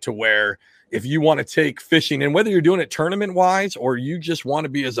game to where if you want to take fishing, and whether you're doing it tournament wise or you just want to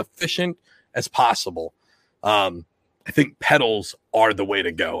be as efficient as possible, I think pedals are the way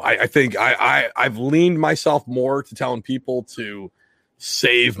to go. I think I've leaned myself more to telling people to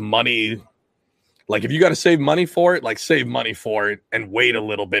save money. Like if you got to save money for it, like save money for it and wait a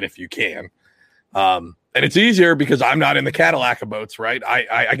little bit if you can. And it's easier because I'm not in the Cadillac of boats, right?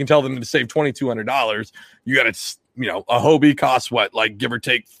 I can tell them to save $2,200. You got to, a Hobie costs what, like give or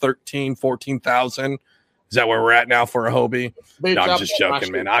take 13, 14,000. Is that where we're at now for a Hobie? Bitch, no, I'm just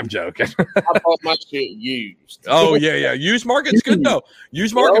joking, man. I'm joking. I bought my shit used. Oh yeah. Used market's good though.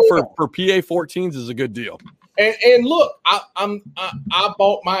 Used market for PA 14s is a good deal. And look, I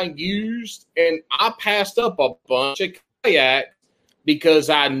bought mine used, and I passed up a bunch of kayak because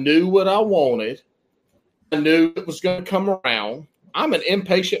I knew what I wanted. I knew it was going to come around. I'm an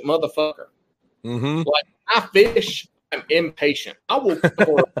impatient motherfucker. Mm-hmm. Like I fish, I'm impatient. I will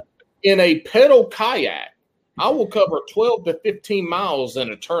cover in a pedal kayak. I will cover 12 to 15 miles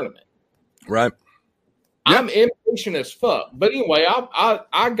in a tournament. Right. I'm impatient as fuck. But anyway,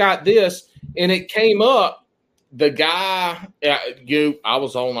 I got this, and it came up. The guy, I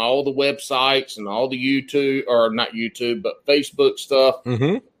was on all the websites and all the YouTube, or not YouTube, but Facebook stuff.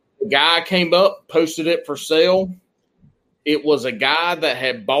 Mm-hmm. The guy came up, posted it for sale. It was a guy that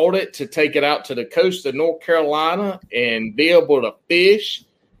had bought it to take it out to the coast of North Carolina and be able to fish.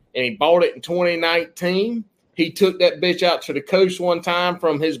 And he bought it in 2019. He took that bitch out to the coast one time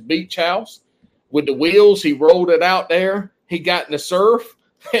from his beach house with the wheels. He rolled it out there. He got in the surf.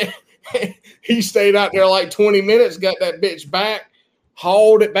 He stayed out there like 20 minutes, got that bitch back,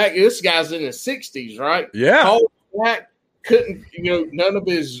 hauled it back. This guy's in his 60s, right? Yeah. Hauled it back. Couldn't, none of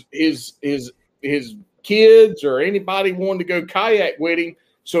his kids or anybody wanted to go kayak with him.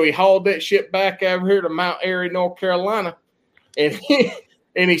 So he hauled that shit back over here to Mount Airy, North Carolina. And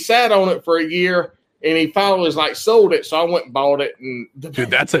he sat on it for a year, and he finally was like, sold it. So I went and bought it. And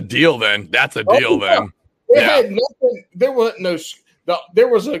dude, that's a deal then. That's a deal then. It had nothing. There wasn't no. There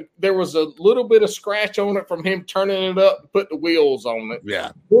was a little bit of scratch on it from him turning it up and put the wheels on it.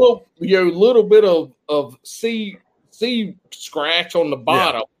 Yeah. Little bit of sea scratch on the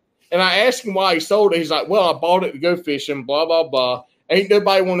bottom. Yeah. And I asked him why he sold it. He's like, well, I bought it to go fishing, blah, blah, blah. Ain't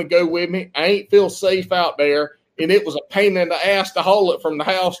nobody want to go with me. I ain't feel safe out there. And it was a pain in the ass to haul it from the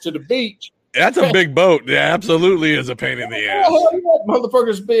house to the beach. That's a big boat. Yeah, absolutely is a pain in the ass. Oh,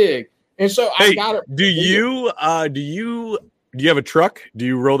 motherfucker's big. And so I got it. Do you have a truck? Do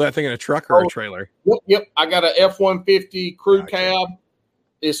you roll that thing in a truck or a trailer? Yep. I got a F-150 crew cab.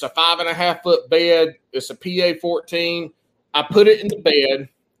 It's a 5.5 foot bed. It's a PA-14. I put it in the bed,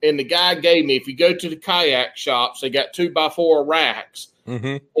 and the guy gave me, if you go to the kayak shops, they got 2x4 racks.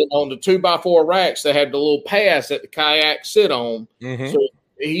 Mm-hmm. And on the 2x4 racks, they have the little pads that the kayak sit on. Mm-hmm. So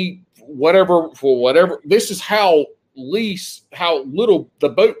whatever, this is how little the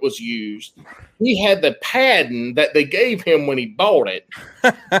boat was used. He had the padding that they gave him when he bought it.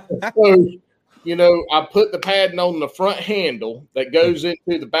 So, I put the padding on the front handle that goes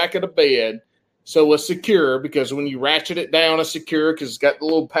into the back of the bed. So it's secure, because when you ratchet it down, it's secure because it's got the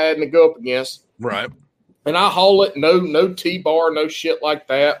little padding to go up against. Right. And I haul it, no T-bar, no shit like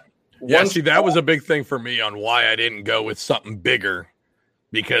that. Yeah, that was a big thing for me on why I didn't go with something bigger,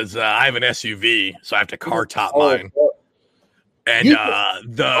 because I have an SUV, so I have to car top mine. And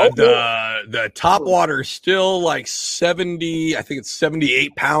the top water is still like 70, I think it's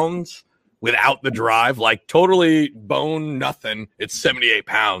 78 pounds without the drive, like totally bone, nothing. It's 78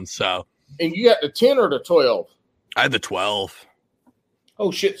 pounds. So. And you got the 10 or the 12? I had the 12.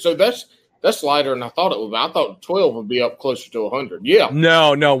 Oh shit. So that's lighter than I thought it would be. I thought 12 would be up closer to 100. Yeah.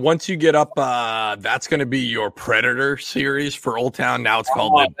 No. Once you get up, that's going to be your Predator series for Old Town. Now it's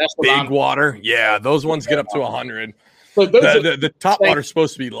called the Big Water. Yeah. Those ones get up to 100. So the top water is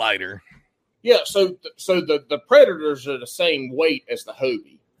supposed to be lighter. Yeah, so the Predators are the same weight as the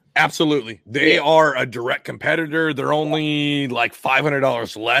Hobie. Absolutely. They are a direct competitor. They're only like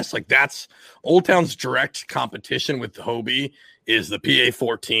 $500 less. Like, that's Old Town's direct competition with the Hobie is the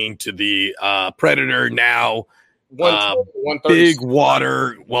PA-14 to the Predator. Now, Big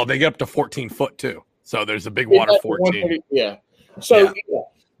Water, well, they get up to 14 foot too. So there's a Big Water 14. Yeah. So,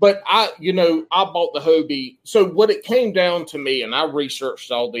 but I bought the Hobie. So what it came down to me, and I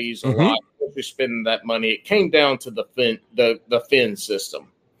researched all these a lot, for spending that money, it came down to the fin system.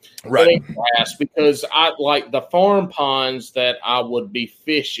 Right. Because I like the farm ponds that I would be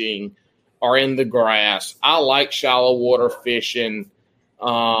fishing are in the grass. I like shallow water fishing,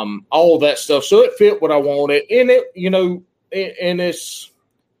 all of that stuff. So it fit what I wanted. And it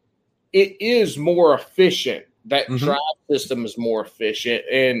is more efficient. That drive system is more efficient.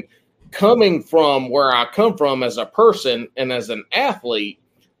 And coming from where I come from as a person and as an athlete,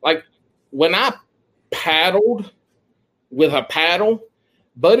 like when I paddled with a paddle,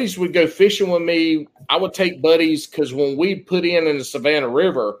 buddies would go fishing with me. I would take buddies because when we put in the Savannah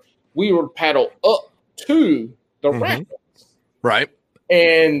River, we would paddle up to the rapids. Right.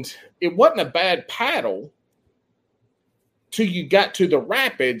 And it wasn't a bad paddle till you got to the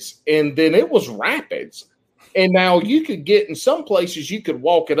rapids, and then it was rapids. And now you could get in some places, you could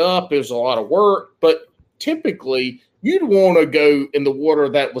walk it up. It was a lot of work, but typically you'd want to go in the water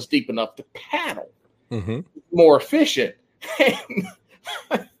that was deep enough to paddle. More efficient.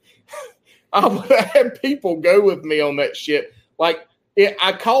 I would have people go with me on that shit. Like,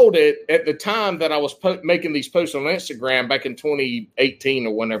 I called it at the time that I was making these posts on Instagram back in 2018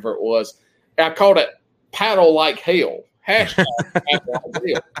 or whenever it was. I called it paddle like hell. Hashtag paddle like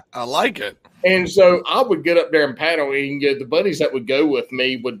hell. I like it. And so I would get up there and paddle, and the buddies that would go with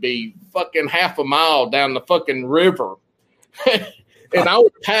me would be fucking half a mile down the fucking river. And I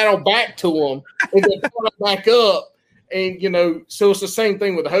would paddle back to them and then paddle back up. And, so it's the same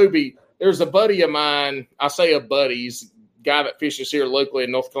thing with the Hobie. There's a buddy of mine, I say a buddy, he's a guy that fishes here locally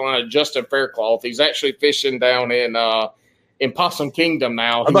in North Carolina, Justin Faircloth. He's actually fishing down in in Possum Kingdom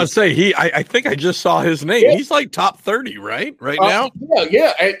now. I'm about to say I think I just saw his name. Yeah. He's like top 30, right now.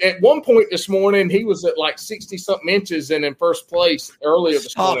 Yeah. At one point this morning, he was at like 60 something inches and in first place earlier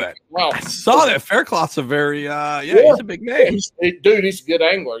this morning. That. Wow, I saw that. Faircloth's a very he's a big name. He's a good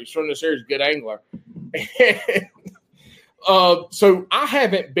angler. He's from this area, good angler. So I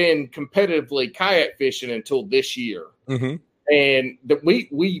haven't been competitively kayak fishing until this year. Mm-hmm. And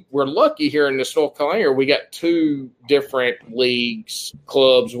we were lucky here in this North Carolina. We got 2 different leagues,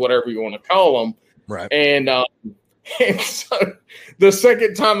 clubs, whatever you want to call them. Right. And so the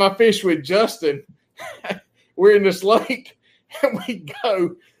second time I fished with Justin, we're in this lake and we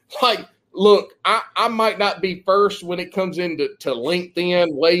go like, look, I might not be first when it comes into length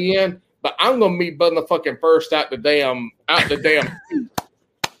in, weigh in, but I'm gonna be motherfucking first out the damn.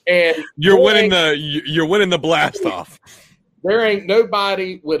 And you're winning the blast off. There ain't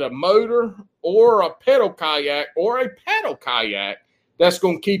nobody with a motor or a pedal kayak or a paddle kayak that's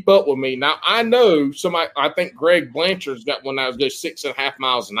going to keep up with me. Now, I know I think Greg Blanchard's got one that goes 6.5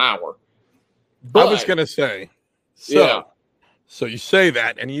 miles an hour. But, I was going to say, so you say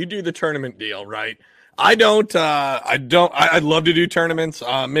that and you do the tournament deal, right? I'd love to do tournaments,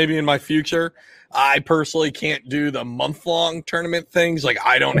 maybe in my future. I personally can't do the month-long tournament things. Like,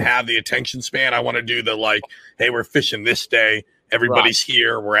 I don't have the attention span. I want to do the, like, hey, we're fishing this day. Everybody's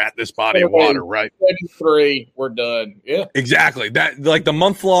here. We're at this body of water, right? 23, we're done. Yeah. Exactly. That, like, the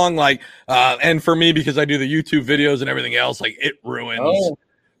month-long, like, and for me, because I do the YouTube videos and everything else, like, it ruins. Oh.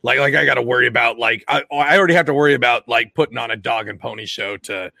 Like I got to worry about, like, I already have to worry about, like, putting on a dog and pony show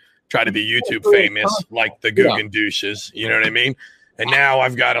to try to be YouTube famous, like the Guggen douches. You know what I mean? And now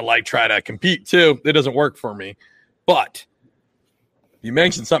I've got to like try to compete too. It doesn't work for me. But you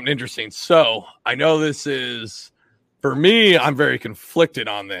mentioned something interesting. So I know this is, for me, I'm very conflicted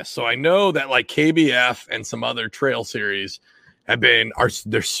on this. So I know that like KBF and some other trail series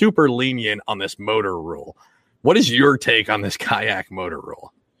they're super lenient on this motor rule. What is your take on this kayak motor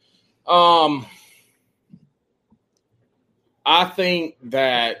rule? I think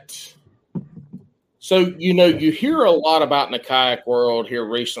that, so, you hear a lot about in the kayak world here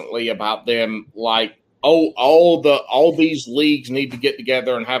recently about them like, all these leagues need to get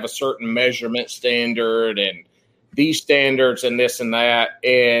together and have a certain measurement standard and these standards and this and that.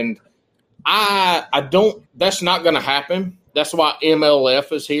 And I don't, that's not going to happen. That's why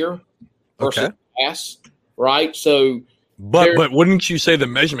MLF is here versus CAS, right? So, but wouldn't you say the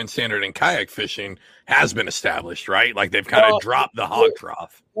measurement standard in kayak fishing has been established, right? Like they've kind of dropped the hog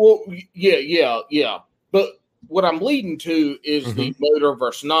trough. Well, yeah. But what I'm leading to is the motor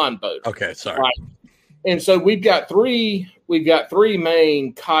versus non-motor. Okay, sorry. Right? And so we've got three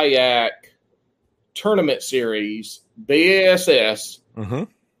main kayak tournament series, BASS,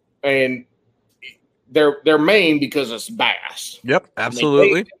 and they're main because it's bass. Yep,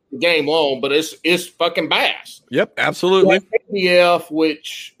 absolutely. I mean, game long, but it's fucking bass. Yep, absolutely. KBF,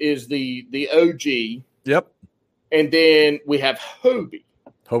 which is the OG. Yep. And then we have Hobie.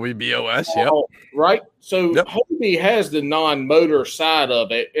 Hobie BOS, yep. Right? So Hobie has the non-motor side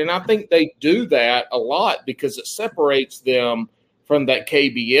of it, and I think they do that a lot because it separates them from that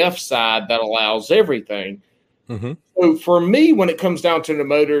KBF side that allows everything. So for me, when it comes down to the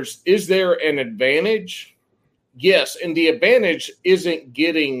motors, is there an advantage? Yes, and the advantage isn't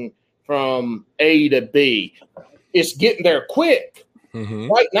getting from A to B. It's getting there quick.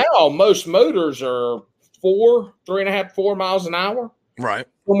 Right now, most motors are 3.5, 4 miles an hour. Right.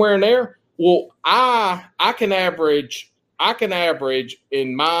 Somewhere in there. Well, I can average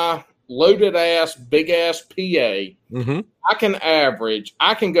in my loaded ass, big ass PA. I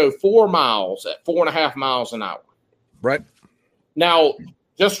can go 4 miles at 4.5 miles an hour. Right. Now,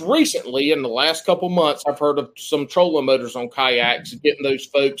 just recently, in the last couple months, I've heard of some trolling motors on kayaks getting those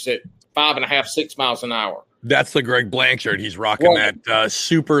folks at 5.5, 6 miles an hour. That's the Greg Blanchard. He's rocking that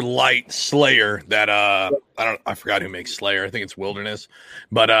super light Slayer that I forgot who makes Slayer. I think it's Wilderness.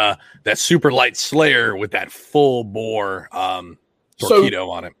 But that super light Slayer with that full bore torpedo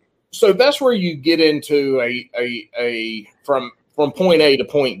on it. So that's where you get into a from point A to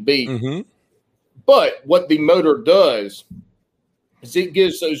point B. But what the motor does is it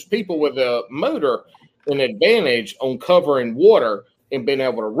gives those people with a motor an advantage on covering water and being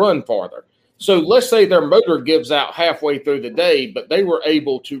able to run farther. So let's say their motor gives out halfway through the day, but they were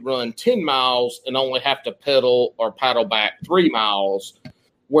able to run 10 miles and only have to pedal or paddle back 3 miles,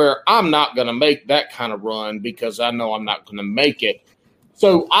 where I'm not going to make that kind of run because I know I'm not going to make it.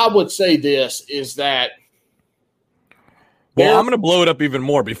 So I would say this is that. Well, I'm going to blow it up even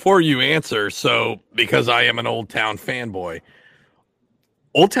more before you answer. So because I am an Old Town fanboy,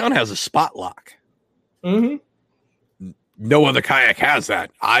 Old Town has a spot lock. no other kayak has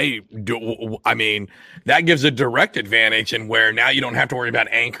that. I mean, that gives a direct advantage, and where now you don't have to worry about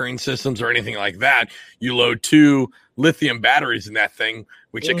anchoring systems or anything like that. You load 2 lithium batteries in that thing,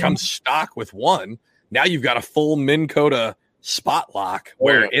 which it comes stock with one. Now you've got a full Minn Kota spot lock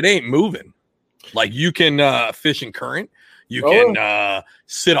where it ain't moving. Like you can fish in current. You can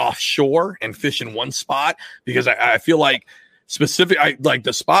sit offshore and fish in one spot, because I feel like like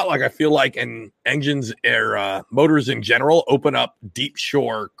the spot lock, I feel like in engines or motors in general open up deep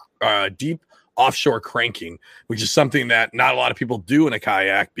offshore cranking, which is something that not a lot of people do in a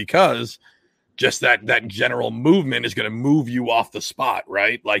kayak, because just that general movement is going to move you off the spot,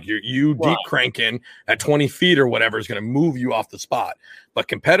 right? Like you deep cranking at 20 feet or whatever is going to move you off the spot. But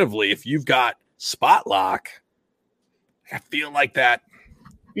competitively, if you've got spot lock, I feel like that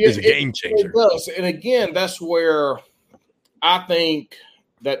is a game changer. It does. And again, that's where I think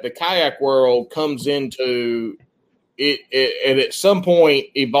that the kayak world comes into it, and at some point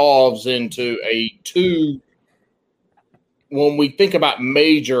evolves into a 2. When we think about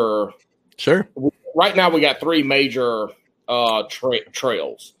major, right now we got 3 major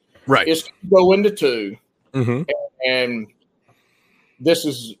trails. Right, it's go into 2, and this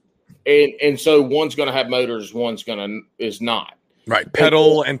is. And so one's going to have motors, one's is not. Right,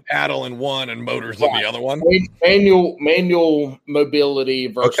 pedal and paddle in one, and motors in the other one. Manual mobility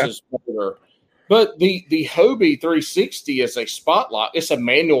versus motor. But the Hobie 360 is a spotlight. It's a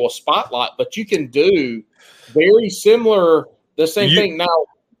manual spotlight, but you can do very similar, the same thing. Now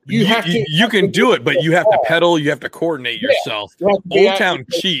you can do it, but you have to pedal. You have to coordinate yourself. Old Town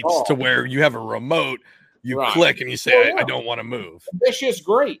cheats to where you have a remote. You click and you say, I don't want to move. That's just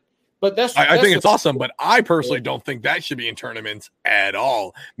great. But I think it's awesome, but I personally don't think that should be in tournaments at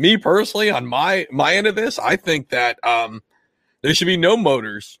all. Me personally, on my end of this, I think that there should be no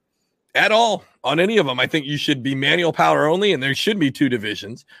motors at all on any of them. I think you should be manual power only, and there should be 2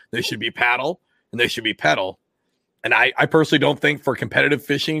 divisions. There should be paddle, and there should be pedal. And I personally don't think for competitive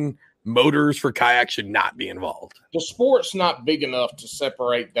fishing, motors for kayak should not be involved. The sport's not big enough to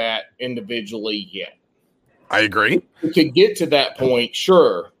separate that individually yet. I agree. We could get to that point,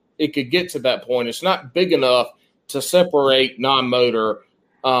 sure. It could get to that point. It's not big enough to separate non-motor.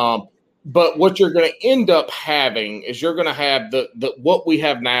 But what you're going to end up having is you're going to have the what we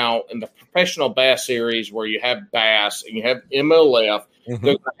have now in the professional bass series, where you have bass and you have MLF. They're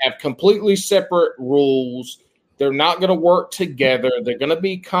going to have completely separate rules. They're not going to work together. They're going to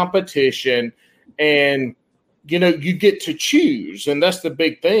be competition. And, you get to choose. And that's the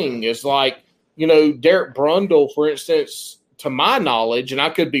big thing is like, Derek Brundle, for instance, to my knowledge, and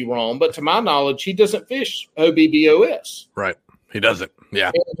I could be wrong, but to my knowledge, he doesn't fish OBBOS. Right. He doesn't. Yeah.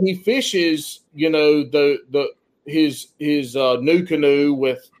 And he fishes, his new canoe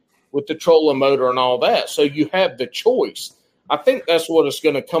with the trolling motor and all that. So you have the choice. I think that's what it's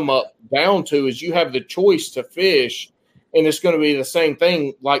going to come up down to is you have the choice to fish, and it's going to be the same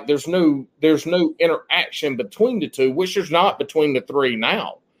thing. Like there's no interaction between the 2, which there's not between the 3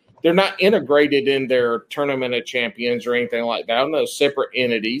 now. They're not integrated in their tournament of champions or anything like that. No separate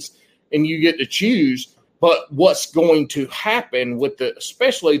entities, and you get to choose. But what's going to happen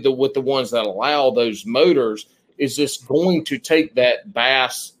especially with the ones that allow those motors, is this going to take that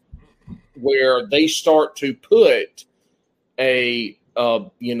bass where they start to put a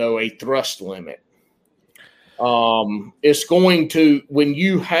thrust limit. It's going to, when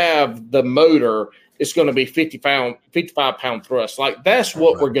you have the motor, it's going to be 55-pound thrust. Like that's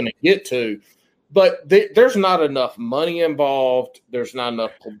what we're going to get to. But there's not enough money involved. There's not enough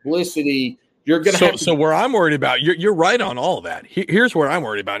publicity. You're going to have So where I'm worried about, you're right on all of that. Here's where I'm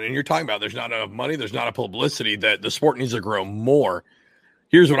worried about, and you're talking about there's not enough money, there's not enough publicity, that the sport needs to grow more.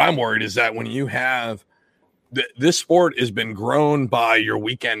 Here's what I'm worried is that when you have this sport has been grown by your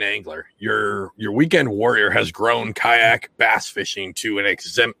weekend angler, your weekend warrior has grown kayak bass fishing to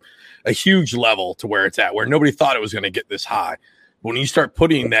a huge level to where it's at, where nobody thought it was going to get this high. When you start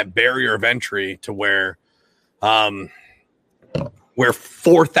putting that barrier of entry to where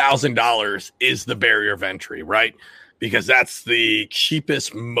 $4,000 is the barrier of entry, right? Because that's the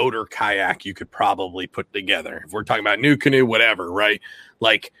cheapest motor kayak you could probably put together. If we're talking about new canoe, whatever, right?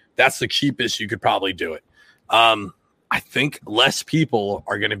 Like that's the cheapest you could probably do it. I think less people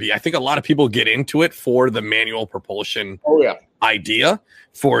are going to be, I think a lot of people get into it for the manual propulsion idea,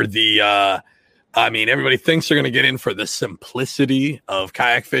 for the, everybody thinks they're going to get in for the simplicity of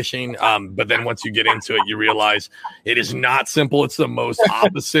kayak fishing. But then once you get into it, you realize it is not simple. It's the most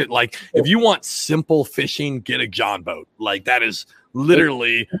opposite. Like if you want simple fishing, get a John boat. Like that is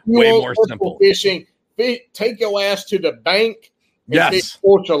literally way more simple. Fishing, take your ass to the bank. Yes.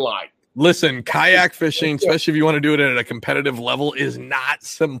 Ultralight. Listen, kayak fishing, especially if you want to do it at a competitive level, is not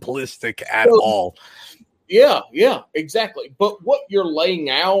simplistic at all. Yeah, exactly. But what you're laying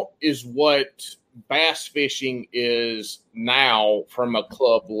out is what bass fishing is now from a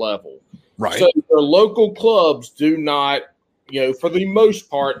club level. Right. So your local clubs do not, for the most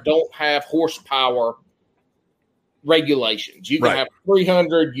part, don't have horsepower regulations. You can have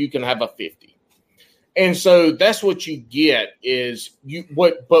 300, you can have a 50. And so that's what you get is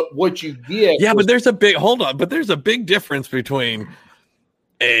what you get. Yeah, but there's a big difference between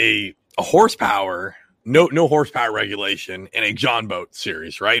a horsepower, no horsepower regulation and a John Boat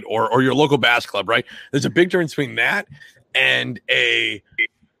series, right? Or your local bass club, right? There's a big difference between that and a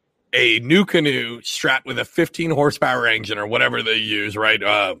new canoe strapped with a 15 horsepower engine or whatever they use, right?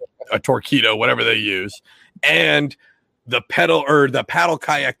 A Torpedo, whatever they use, and the paddle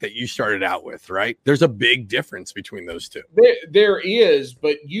kayak that you started out with, right? There's a big difference between those two. There is,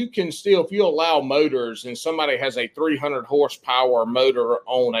 but you can still, if you allow motors and somebody has a 300 horsepower motor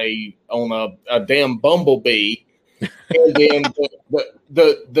on a damn Bumblebee, and then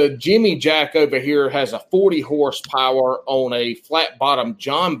the Jimmy Jack over here has a 40 horsepower on a flat bottom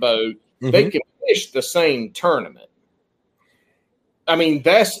John Boat, they can fish the same tournament. I mean,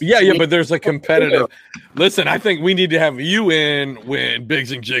 but there's a competitive. Listen, I think we need to have you in when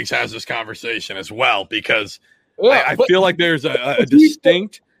Biggs and Jigs has this conversation as well, because I feel like there's a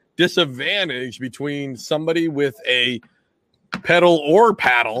distinct disadvantage between somebody with a pedal or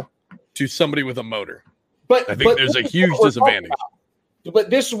paddle to somebody with a motor. I think there's a huge disadvantage. But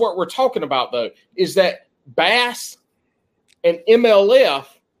this is what we're talking about, though, is that bass and MLF,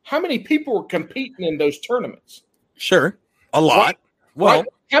 how many people were competing in those tournaments? Sure, a lot. Right. Well, right.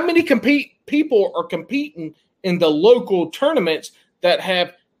 How many people are competing in the local tournaments that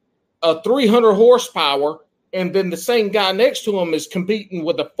have a 300 horsepower, and then the same guy next to him is competing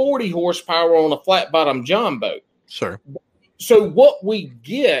with a 40 horsepower on a flat bottom John Boat? Sure. So what we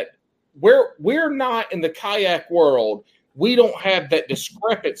get, we're not in the kayak world. We don't have that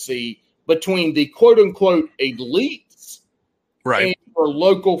discrepancy between the quote unquote elites, right, and our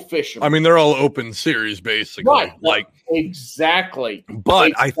local fishermen. I mean, they're all open series basically, right? Like exactly.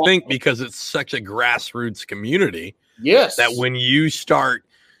 But exactly. I think because it's such a grassroots community, yes, that when you start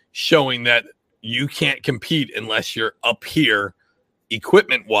showing that you can't compete unless you're up here,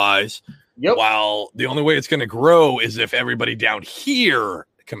 equipment wise. Yep. While the only way it's going to grow is if everybody down here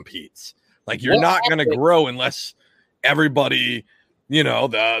competes. Like you're not going to grow unless everybody,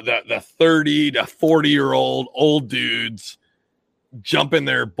 the 30 to 40-year-old old dudes jump in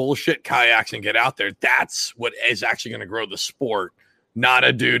their bullshit kayaks and get out there. That's what is actually going to grow the sport, not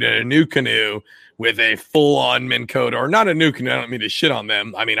a dude in a new canoe with a full-on Minn Kota, or not a new canoe. I don't mean to shit on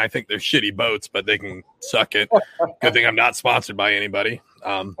them. I mean, I think they're shitty boats, but they can suck it. Good thing I'm not sponsored by anybody.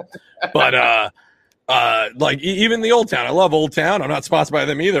 Like even the Old Town. I love Old Town. I'm not sponsored by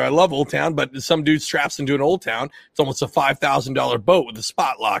them either. I love Old Town, but some dude straps into an Old Town. It's almost a $5,000 boat with a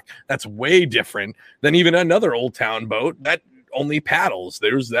spot lock. That's way different than even another Old Town boat that only paddles.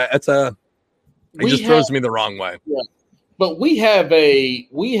 There's that. It just throws me the wrong way. Yeah. But we have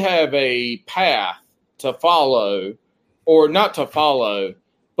a path to follow, or not to follow,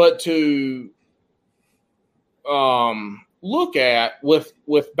 but to look at with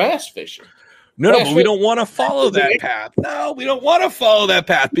bass fishing. No, but we don't want to follow that path. No, we don't want to follow that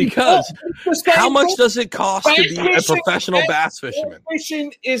path because how much does it cost to be a professional bass fisherman?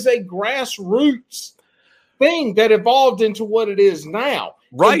 Fishing is a grassroots thing that evolved into what it is now.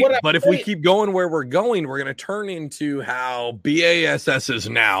 Right, but if we keep going where we're going, we're going to turn into how BASS is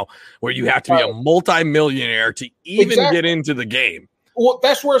now, where you have to be a multimillionaire to even get into the game. Well,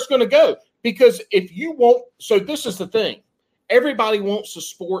 that's where it's going to go. Because if you won't, so this is the thing. Everybody wants the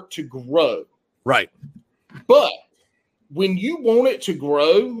sport to grow. Right. But when you want it to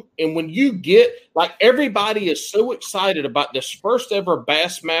grow, and when you get, like, everybody is so excited about this first ever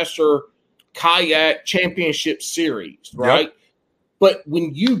Bassmaster Kayak Championship Series, right? Yep. But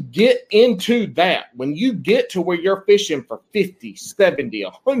when you get into that, when you get to where you're fishing for $50, $70,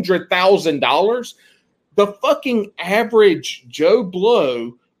 $100,000, the fucking average Joe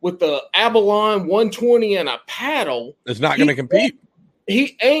Blow with the Avalon 120 and a paddle is not going to compete.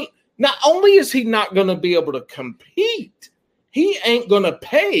 He ain't. Not only is he not going to be able to compete, he ain't going to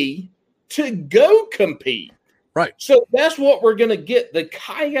pay to go compete. Right. So that's what we're going to get. The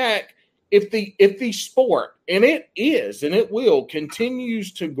kayak, if the sport, and it is, and it will,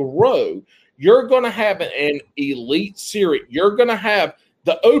 continues to grow, you're going to have an elite series. You're going to have,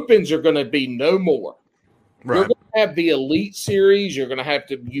 the opens are going to be no more. Right. You're going to have the elite series. You're going to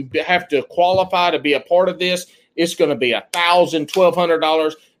have to qualify to be a part of this. It's going to be $1,000,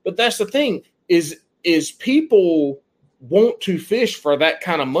 $1,200. But that's the thing is people want to fish for that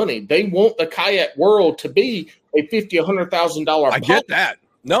kind of money. They want the kayak world to be a $50,000-$100,000. I get that.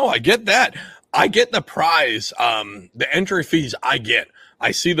 No, I get that. I get the prize, the entry fees. I get.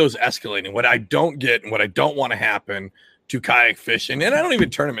 I see those escalating. What I don't get and what I don't want to happen to kayak fishing, and I don't even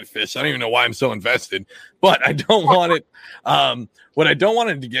tournament fish. I don't even know why I'm so invested, but I don't want it. What I don't want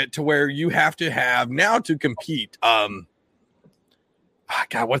it to get to where you have to have now to compete. God,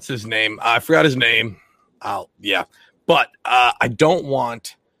 what's his name? I forgot his name. Yeah. But I don't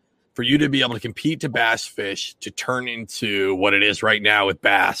want for you to be able to compete to bass fish to turn into what it is right now with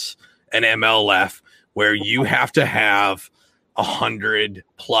bass and MLF, where you have to have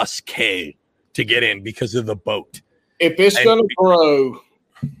 100+ K to get in because of the boat. If it's going to grow,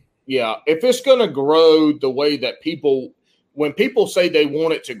 if it's going to grow the way that when people say they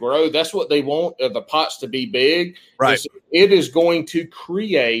want it to grow, that's what they want, the pots to be big. Right. It is going to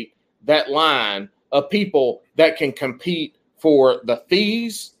create that line of people that can compete for the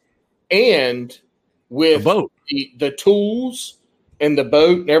fees and with the boat, the tools and the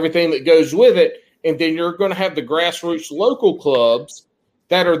boat and everything that goes with it. And then you're going to have the grassroots local clubs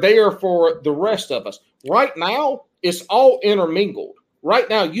that are there for the rest of us. Right now, it's all intermingled. Right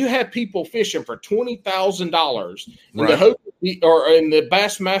now, you have people fishing for $20,000 in the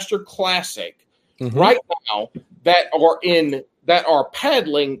Bassmaster Classic right now that are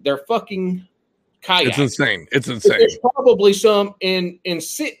paddling their fucking kayaks. It's insane. It's insane. There's probably some in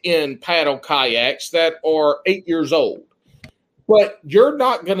sit-in paddle kayaks that are 8 years old. But you're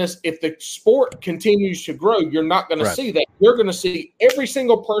not going to, if the sport continues to grow, you're not going to see that. You're going to see every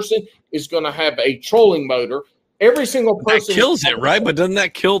single person is going to have a trolling motor. Every single person that kills it, right? But doesn't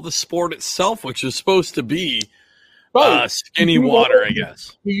that kill the sport itself, which is supposed to be skinny water, I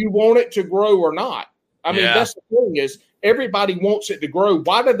guess? Do you want it to grow or not? I mean, that's the thing is everybody wants it to grow.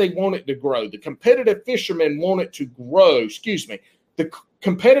 Why do they want it to grow? The competitive fishermen want it to grow. Excuse me. The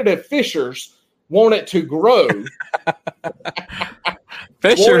competitive fishers want it to grow.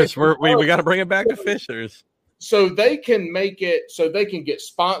 Fishers, we got to bring it back to fishers. So they can make it, so they can get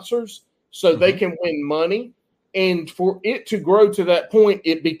sponsors, so they can win money. And for it to grow to that point,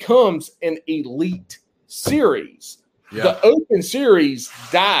 it becomes an elite series. Yeah. The Open Series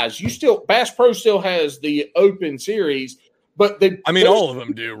dies. Bass Pro still has the Open Series, but all of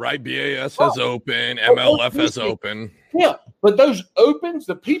them do, right? BAS has Open, MLF has Open. Yeah, but those Opens,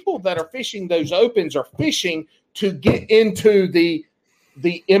 the people that are fishing those Opens are fishing to get into the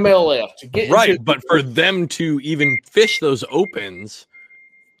MLF to get but for them to even fish those Opens,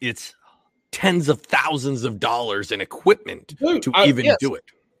 it's tens of thousands of dollars in equipment to do it.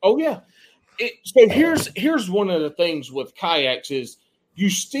 Oh yeah. So here's one of the things with kayaks is you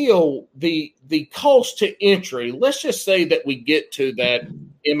still the cost to entry. Let's just say that we get to that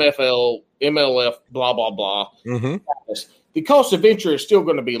MLF, blah blah blah. Mm-hmm. The cost of entry is still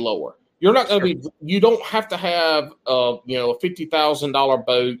going to be lower. You're not going to be. You don't have to have a $50,000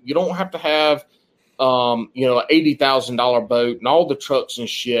 boat. You don't have to have an $80,000 boat and all the trucks and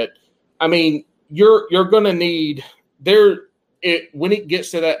shit. I mean, you're going to need when it gets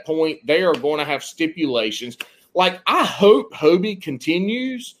to that point, they are going to have stipulations. Like, I hope Hobie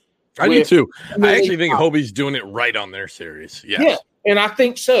continues. I do too. I actually think Hobie's doing it right on their series. Yes. Yeah, and I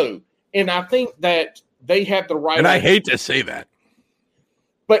think so. And I think that they have the right. And I hate to say that.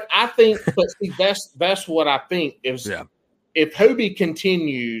 But see, that's what I think is if Hobie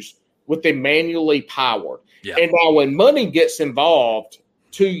continues with the manually powered. Yeah. And now when money gets involved,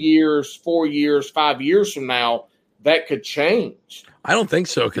 2 years, 4 years, 5 years from now, that could change. I don't think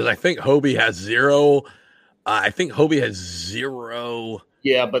so, because I think Hobie has zero.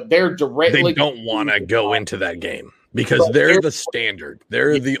 Yeah, but they're directly. They don't want to go into that game because they're the standard.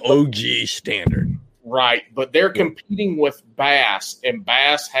 They're the OG standard. Right, but they're competing with Bass, and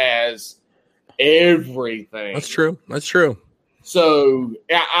Bass has everything. That's true. So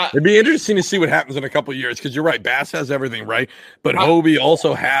it'd be interesting to see what happens in a couple of years, because you're right, Bass has everything, right? But Hobie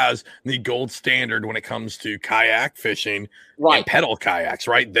also has the gold standard when it comes to kayak fishing and pedal kayaks,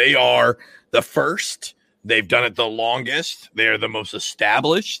 right? They are the first. They've done it the longest. They're the most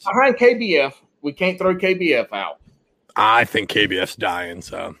established. Behind KBF, we can't throw KBF out. I think KBF's dying,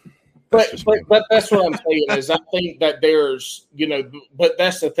 so. But that's what I'm saying is I think that there's, but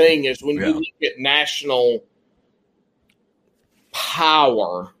that's the thing is when you look at national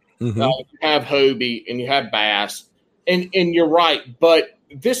power, you have Hobie and you have Bass, and you're right. But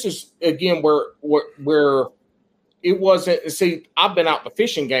this is, again, where it wasn't. See, I've been out the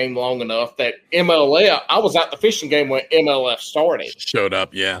fishing game long enough that I was out the fishing game when MLF started. Showed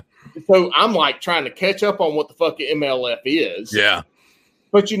up, yeah. So I'm like trying to catch up on what the fuck MLF is. Yeah.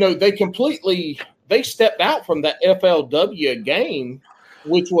 But they stepped out from the FLW game,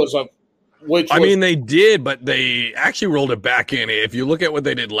 which I mean, they did, but they actually rolled it back in. If you look at what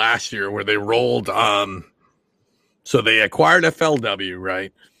they did last year, where they rolled, so they acquired FLW,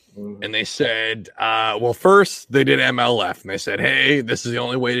 right? Mm-hmm. And they said, well, first they did MLF, and they said, hey, this is the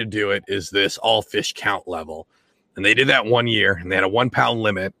only way to do it is this all fish count level. And they did that 1 year, and they had a 1 pound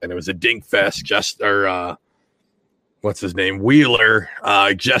limit, and it was a dink fest. What's his name? Wheeler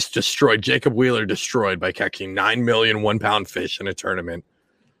just destroyed. Jacob Wheeler destroyed by catching 9 million 1 pound fish in a tournament,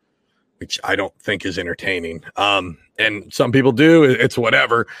 which I don't think is entertaining. And some people do. It's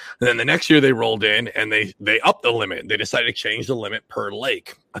whatever. And then the next year they rolled in and they upped the limit. They decided to change the limit per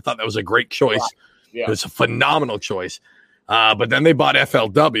lake. I thought that was a great choice. Yeah. It was a phenomenal choice. But then they bought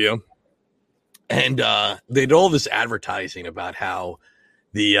FLW, and they did all this advertising about how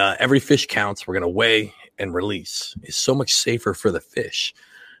the every fish counts. We're going to weigh and release is so much safer for the fish.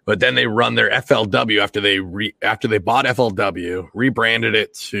 But then they run their FLW after they bought FLW, rebranded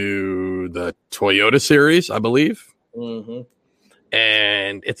it to the Toyota series, I believe. Mm-hmm.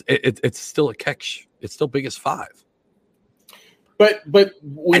 And it's still a catch. It's still big as 5. But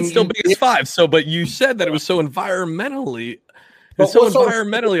it's still big as 5. So, but you said that it was so environmentally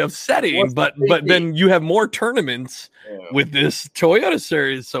upsetting. But then you have more tournaments with this Toyota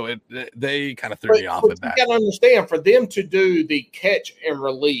series, so they kind of threw me off at that. You got to understand, for them to do the catch and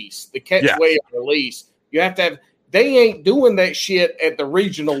release, weigh and release, you have to have. They ain't doing that shit at the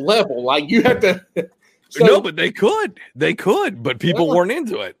regional level. Like you have to. No, but they could, but people weren't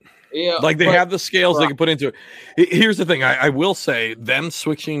into it. Yeah, like they have the scales they can put into it. Here's the thing: I will say, them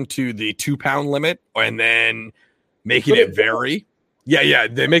switching to the 2 pound limit and then making it vary. Yeah,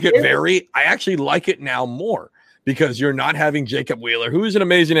 they make it vary. I actually like it now more because you're not having Jacob Wheeler, who is an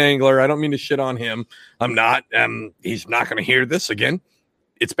amazing angler. I don't mean to shit on him. I'm not. He's not going to hear this again.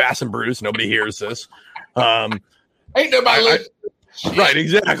 It's Bass and Brews. Nobody hears this. Ain't nobody listening. Right,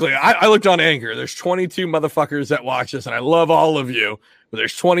 exactly. I looked on Anchor. There's 22 motherfuckers that watch this, and I love all of you. But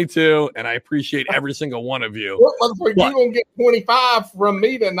there's 22, and I appreciate every single one of you. You're going to get 25 from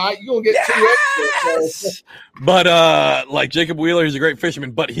me tonight. You're going to get 2 extras. But like Jacob Wheeler, he's a great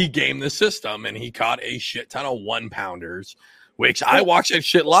fisherman, but he gamed the system, and he caught a shit ton of 1 pounders, which I watched that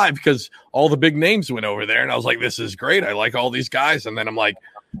shit live because all the big names went over there, and I was like, this is great. I like all these guys. And then I'm like,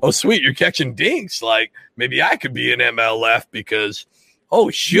 oh, sweet, you're catching dinks. Like, maybe I could be an MLF because, oh,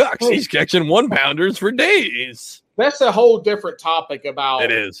 shucks, he's catching 1 pounders for days. That's a whole different topic about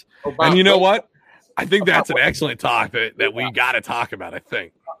it is. And you know what? I think that's an excellent topic that we got to talk about, I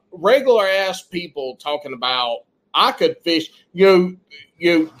think. Regular ass people talking about, I could fish. You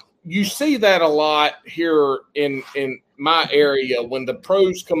see that a lot here in my area when the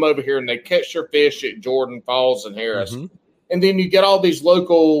pros come over here and they catch their fish at Jordan Falls and Harris. Mm-hmm. And then you get all these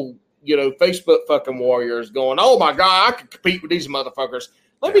local, Facebook fucking warriors going, oh, my God, I could compete with these motherfuckers.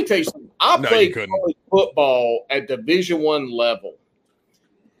 Let me tell you something. I played college football at Division I level.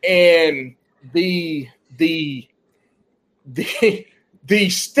 And the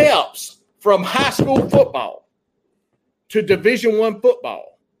steps from high school football to Division I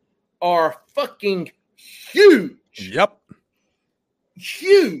football are fucking huge. Yep.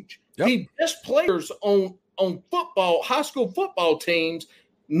 Huge. Yep. The best players on football, high school football teams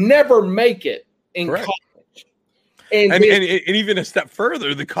never make it in college. And even a step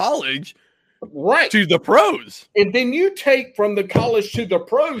further, the college to the pros. And then you take from the college to the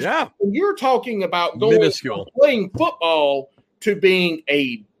pros. Yeah. And you're talking about going from playing football to being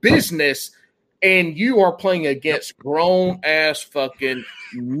a business, and you are playing against grown-ass fucking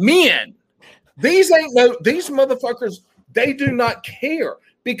men. These motherfuckers, they do not care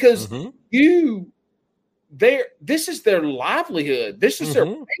because this is their livelihood. This is their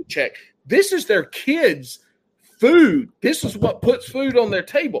paycheck. This is their kids' food. This is what puts food on their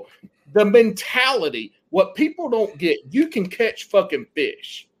table. The mentality, what people don't get, you can catch fucking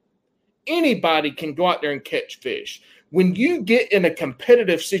fish. Anybody can go out there and catch fish. When you get in a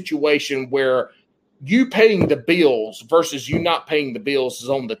competitive situation where you paying the bills versus you not paying the bills is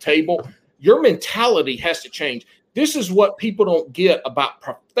on the table, your mentality has to change. This is what people don't get about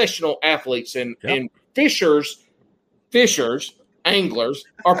professional athletes and fishers, anglers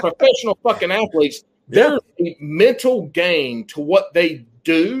are professional fucking athletes. There's a mental game to what they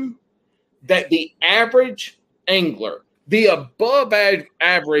do that the average angler, the above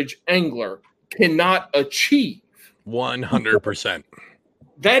average angler cannot achieve. 100%.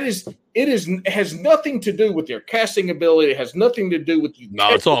 It has nothing to do with your casting ability. It has nothing to do with you. No,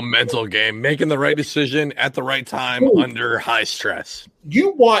 it's all a mental game. Making the right decision at the right time under high stress.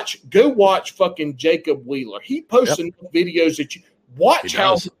 Go watch fucking Jacob Wheeler. He posts enough videos that Watch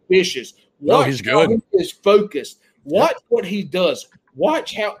how he fishes. Watch he's good. How he is focused. Watch what he does.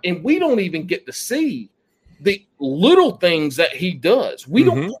 Watch how, and we don't even get to see the little things that he does. We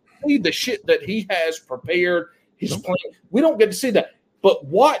don't see the shit that he has prepared, his plan. We don't get to see that. But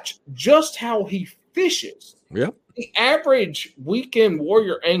watch just how he fishes. Yep. The average weekend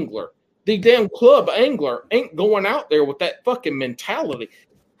warrior angler, the damn club angler, ain't going out there with that fucking mentality.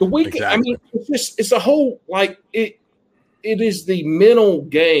 The weekend, exactly. I mean, it's a whole, like, it is the mental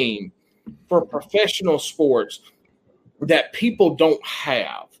game for professional sports that people don't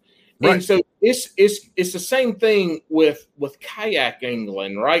have. Right. And so it's the same thing with kayak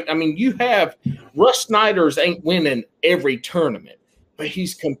angling, right? I mean, you have Russ Snyder's ain't winning every tournament, but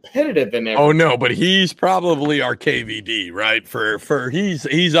he's competitive in every. Oh no, but he's probably our KVD, right? For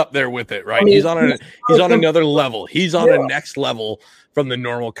he's up there with it, right? I mean, he's on another level. He's on a next level from the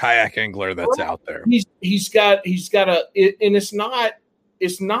normal kayak angler that's out there. He's got a, and it's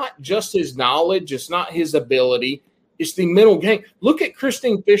not just his knowledge, it's not his ability. It's the mental game. Look at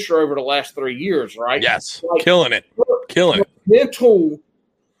Christine Fisher over the last 3 years, right? Yes, like, killing it. Mental,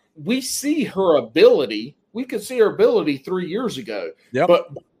 we see her ability. We could see her ability 3 years ago. Yep. But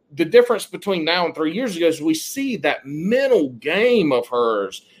the difference between now and 3 years ago is we see that mental game of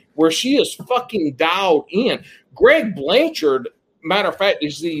hers where she is fucking dialed in. Greg Blanchard, matter of fact,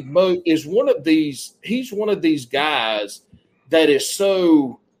 is one of these. He's one of these guys that is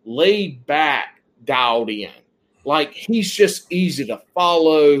so laid back, dialed in. Like, he's just easy to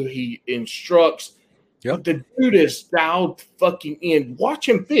follow. He instructs. Yep. But the dude is dialed fucking in. Watch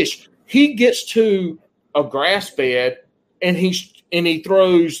him fish. He gets to a grass bed and he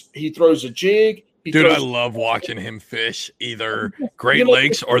throws a jig. I love watching him fish either Great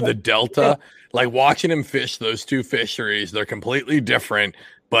Lakes or the Delta. Like, watching him fish those two fisheries, they're completely different,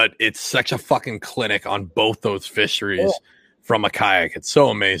 but it's such a fucking clinic on both those fisheries from a kayak. It's so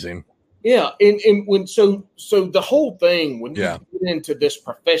amazing. Yeah, and when so the whole thing, when you get into this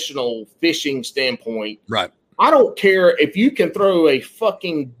professional fishing standpoint, right? I don't care if you can throw a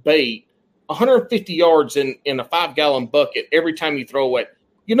fucking bait 150 yards in a 5-gallon bucket every time you throw it.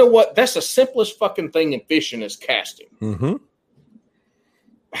 You know what? That's the simplest fucking thing in fishing is casting. Mm-hmm.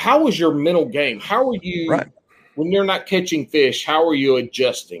 How is your mental game? How are you when you're not catching fish? How are you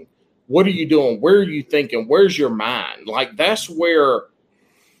adjusting? What are you doing? Where are you thinking? Where's your mind? Like, that's where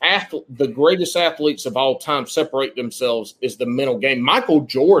the greatest athletes of all time separate themselves is the mental game. Michael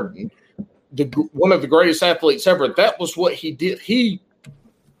Jordan, one of the greatest athletes ever, that was what he did. He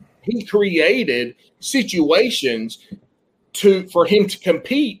created situations for him to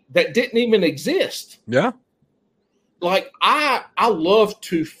compete that didn't even exist. Yeah. Like, I love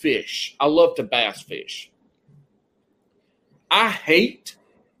to fish. I love to bass fish. I hate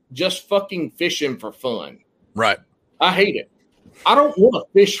just fucking fishing for fun. Right. I hate it. I don't want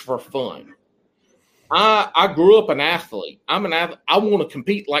to fish for fun. I grew up an athlete. I'm an athlete. I want to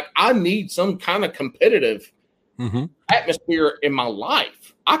compete. Like, I need some kind of competitive atmosphere in my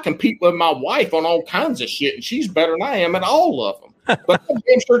life. I compete with my wife on all kinds of shit, and she's better than I am at all of them. But I'm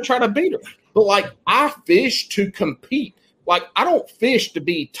sure try to beat her. But, like, I fish to compete. Like, I don't fish to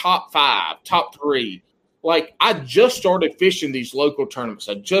be top 5, top 3. Like, I just started fishing these local tournaments.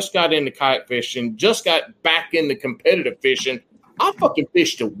 I just got into kayak fishing, just got back into competitive fishing. I fucking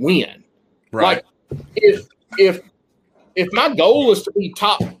fish to win. Right. Like, if my goal is to be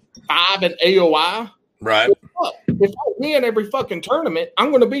top 5 in AOI, right. If I win every fucking tournament, I'm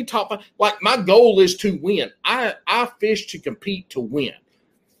going to be top 5. Like, my goal is to win. I fish to compete to win.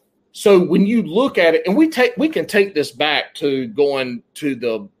 So when you look at it, and we can take this back to going to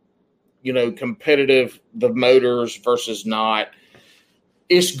the, competitive, the motors versus not.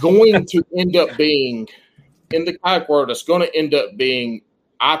 It's going to end up being, in the kayak world, it's going to end up being,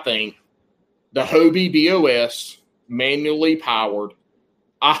 I think, the Hobie BOS, manually powered.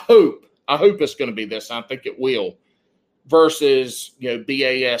 I hope it's going to be this. I think it will. Versus,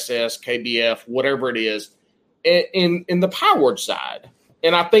 BASS, KBF, whatever it is, in the powered side.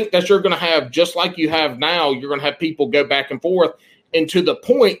 And I think that you're going to have, just like you have now, you're going to have people go back and forth, and to the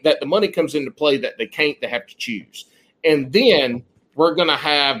point that the money comes into play that they have to choose. And then we're going to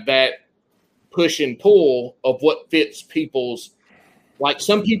have that push and pull of what fits people's, like,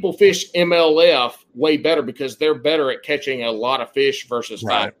 some people fish MLF way better because they're better at catching a lot of fish versus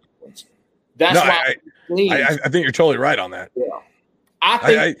 5 pounds. That's why I think you're totally right on that. Yeah.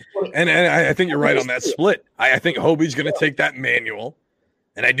 I think you're right on that split. I think Hobie's going to take that manual,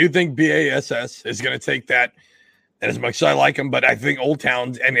 and I do think BASS is going to take that. And as much as I like them, but I think Old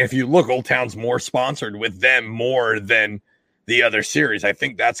Town's, and if you look, Old Town's more sponsored with them more than the other series. I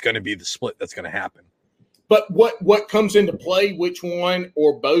think that's going to be the split that's going to happen. But what comes into play, which one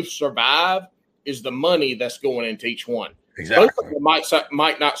or both survive, is the money that's going into each one. Exactly. Both of them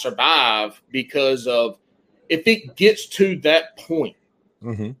might not survive because of if it gets to that point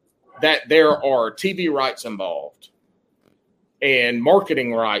that there are TV rights involved and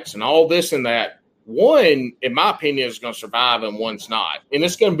marketing rights and all this and that. One, in my opinion, is going to survive and one's not. And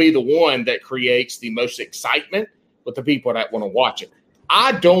it's going to be the one that creates the most excitement with the people that want to watch it.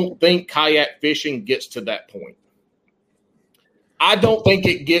 I don't think kayak fishing gets to that point. I don't think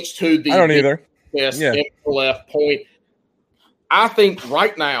it gets to the I don't either. left point. I think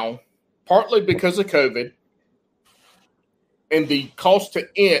right now, partly because of COVID and the cost to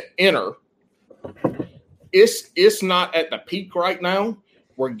enter, it's not at the peak right now.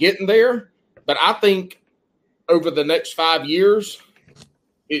 We're getting there. But I think over the next 5 years,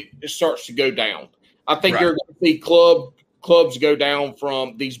 it starts to go down. I think you're going to see clubs go down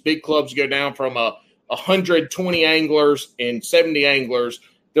from these big clubs go down from 120 anglers and 70 anglers.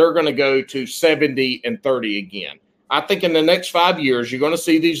 They're going to go to 70 and 30 again. I think in the next 5 years, you're going to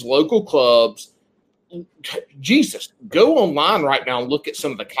see these local clubs. Jesus, go online right now and look at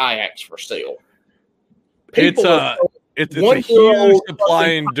some of the kayaks for sale. It's a huge supply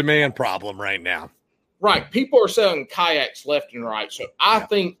and demand problem right now. Right. People are selling kayaks left and right. So I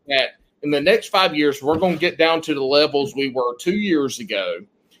think that in the next 5 years, we're going to get down to the levels we were 2 years ago.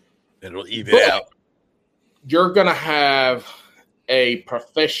 It'll even out. You're going to have a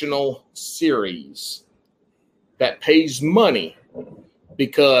professional series that pays money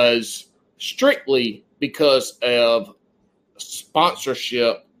strictly because of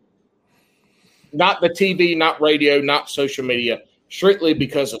sponsorship. Not the TV, not radio, not social media, strictly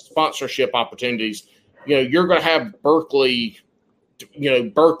because of sponsorship opportunities. You're going to have Berkeley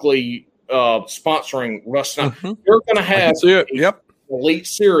sponsoring Russ. You're going to have elite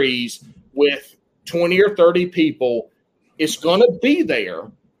series with 20 or 30 people. It's going to be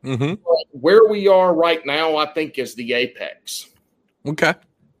there. But where we are right now, I think, is the apex. Okay.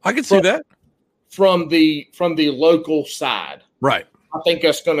 I can see that. From the local side. Right. I think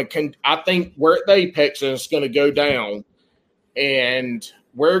that's going to. I think we're at the apex and it's going to go down, and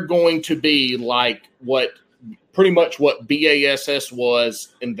we're going to be like pretty much what BASS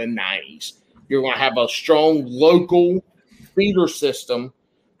was in the 90s. You're going to have a strong local feeder system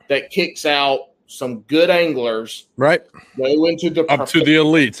that kicks out some good anglers. Right. Go into up to the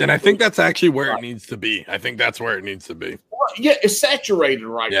elites, and I think that's actually where it needs to be. I think that's where it needs to be. Yeah, it's saturated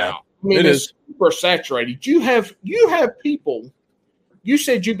right now. I mean, it's super saturated. You have people. You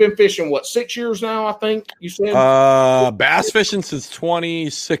said you've been fishing, 6 years now, I think you said? Bass fishing since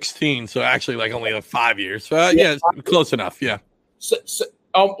 2016. So actually only 5 years. Close enough. Yeah.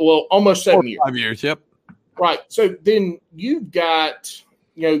 Almost 7 years. 5 years. Yep. Right. So then you've got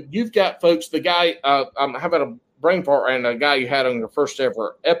folks, the guy, I'm having a brain fart, and the guy you had on your first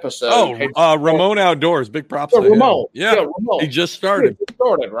ever episode. Ramon Outdoors. Big props to Ramon. him. Yeah. Ramon. He just started.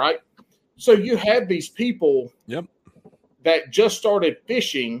 Right? So you have these people. Yep. That just started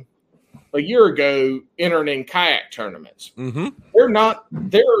fishing a year ago, entering in kayak tournaments. They're not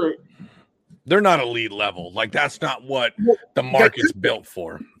elite level. That's not what the market's built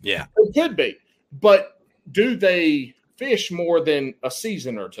for. Yeah, it could be, but do they fish more than a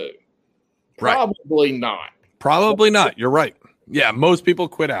season or two? Probably not. Probably not. You're right. Yeah, most people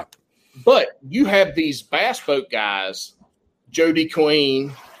quit out. But you have these bass boat guys, Jody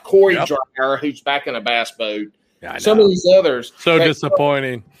Queen, Corey Dreyer, who's back in a bass boat. Yeah, some of these others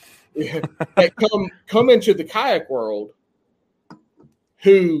disappointing that come into the kayak world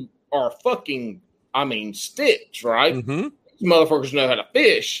who are fucking sticks, right? These motherfuckers know how to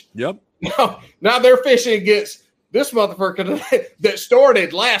fish. Yep. Now they're fishing against this motherfucker that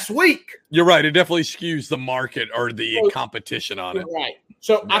started last week. You're right. It definitely skews the market or the competition on it. Right.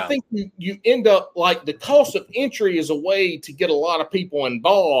 So I think you end up the cost of entry is a way to get a lot of people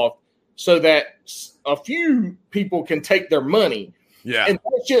involved so that a few people can take their money. Yeah. And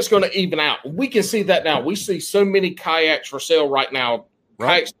that shit's going to even out. We can see that now. We see so many kayaks for sale right now.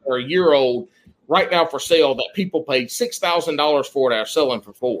 Kayaks that are a year old right now for sale that people paid $6,000 for that are selling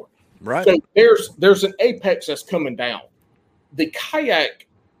for $4,000. Right. So there's an apex that's coming down. The kayak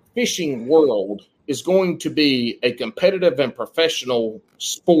fishing world is going to be a competitive and professional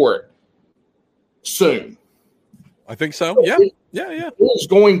sport soon. I think so. Yeah. There's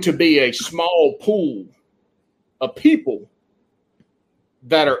going to be a small pool of people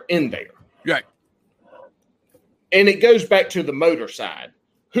that are in there. Right. And it goes back to the motor side.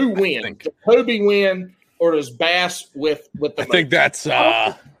 Who wins? Does Hobie win or does Bass with the motor? I think that's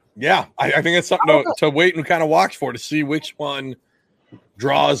I think it's something to wait and kind of watch for to see which one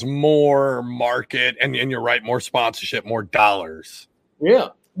draws more market, and you're right, more sponsorship, more dollars. Yeah.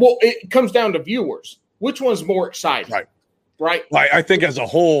 Well, it comes down to viewers. Which one's more exciting? Right. I think as a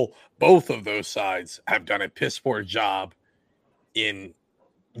whole, both of those sides have done a piss poor job in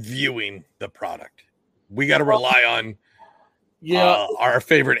viewing the product. We got to rely on our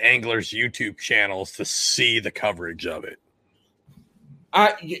favorite anglers' YouTube channels to see the coverage of it.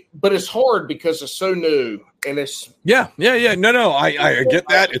 But it's hard because it's so new, and it's No, I get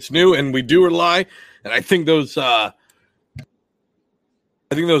that it's new, and we do rely, and I think those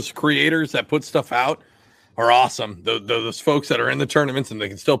creators that put stuff out are awesome. Those folks that are in the tournaments and they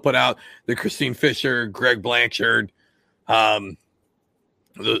can still put out the Christine Fisher, Greg Blanchard,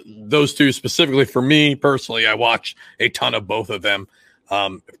 those two specifically. For me personally, I watch a ton of both of them,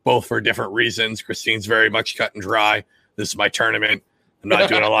 both for different reasons. Christine's very much cut and dry. This is my tournament. I'm not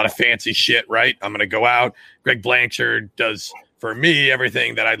doing a lot of fancy shit, right? I'm going to go out. Greg Blanchard does, for me,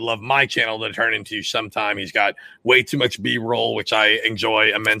 everything that I'd love my channel to turn into sometime. He's got way too much B-roll, which I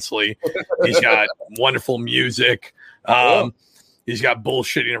enjoy immensely. He's got wonderful music. He's got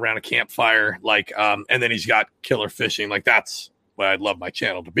bullshitting around a campfire, and then he's got killer fishing. Like, that's what I'd love my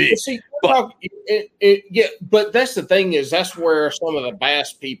channel to be. See, but that's the thing is that's where some of the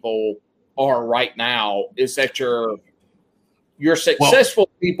bass people are right now, is that your successful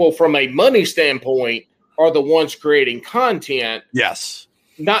people from a money standpoint are the ones creating content. Yes.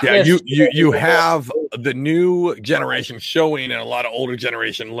 Not you have the new generation showing and a lot of older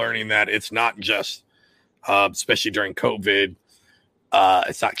generation learning that it's not just, especially during COVID,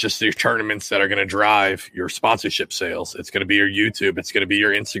 it's not just your tournaments that are going to drive your sponsorship sales. It's going to be your YouTube. It's going to be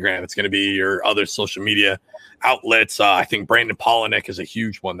your Instagram. It's going to be your other social media outlets. I think Brandon Polinick is a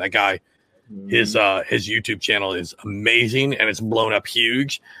huge one. That guy, his YouTube channel is amazing and it's blown up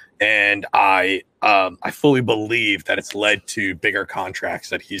huge. And I fully believe that it's led to bigger contracts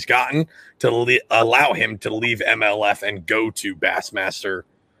that he's gotten to allow him to leave MLF and go to Bassmaster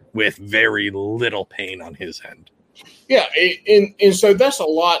with very little pain on his end. Yeah, and so that's a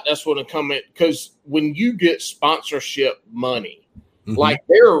lot. That's what I'm coming, because when you get sponsorship money, like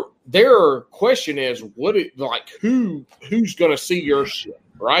their question is who's going to see your shit,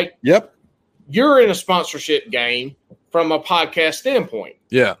 right? Yep. You're in a sponsorship game from a podcast standpoint.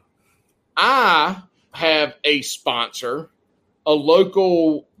 Yeah. I have a sponsor, a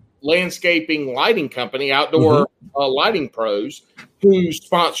local landscaping lighting company, Outdoor Lighting Pros, who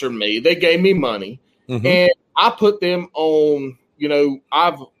sponsored me. They gave me money, and I put them on.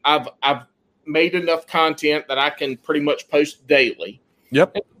 I've made enough content that I can pretty much post daily.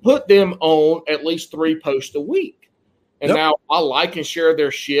 Yep. And put them on at least 3 posts a week, and now I like and share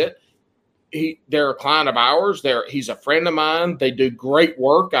their shit. They're a client of ours. He's a friend of mine. They do great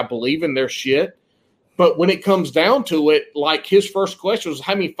work. I believe in their shit. But when it comes down to it, like his first question was,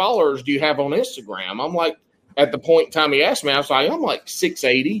 how many followers do you have on Instagram? I'm like, at the point in time he asked me, I was like, I'm like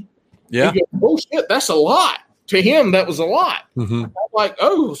 680. Yeah. He goes, oh shit, that's a lot. To him, that was a lot. I'm like,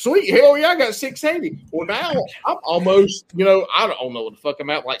 oh, sweet. Hell yeah, I got 680. Well, now I'm almost, I don't know what the fuck I'm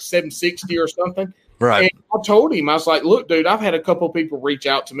at, like 760 or something. Right. And I told him, I was like, look, dude, I've had a couple of people reach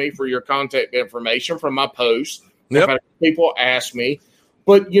out to me for your contact information from my posts. Yep. I've had people ask me.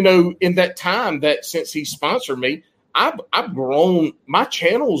 But, in that time since he sponsored me, I've grown, my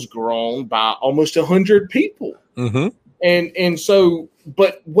channel's grown by almost 100 people. And so,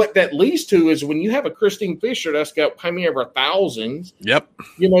 but what that leads to is when you have a Christine Fisher that's got how many over 1,000, yep.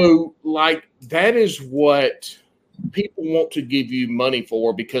 That is what people want to give you money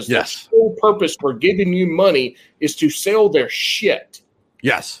for, because the whole purpose for giving you money is to sell their shit.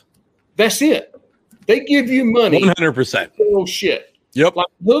 Yes. That's it. They give you money 100%. to sell shit. Yep. Like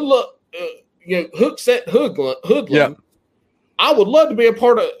Hookset Hoodlum. Yep. I would love to be a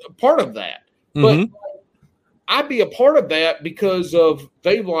part of that. But I'd be a part of that because of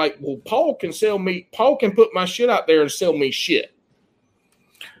they like, well, Paul can put my shit out there and sell me shit.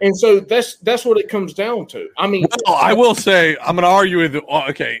 And so that's what it comes down to. I mean, well, I will say, I'm going to argue with you.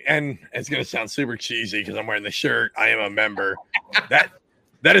 Okay, and it's going to sound super cheesy because I'm wearing the shirt. I am a member.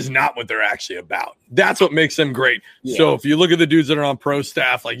 That is not what they're actually about. That's what makes them great. Yeah. So if you look at the dudes that are on pro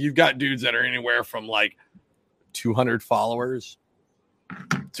staff, like you've got dudes that are anywhere from like 200 followers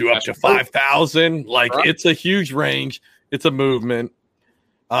to up to 5,000. Like it's a huge range. It's a movement.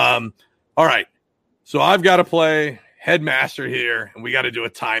 All right. So I've got to play headmaster here, and we got to do a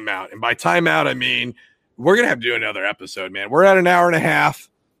timeout. And by timeout, I mean we're gonna have to do another episode, man. We're at an hour and a half.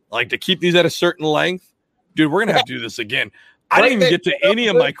 Like, to keep these at a certain length, dude. We're gonna have to do this again. I didn't even get to any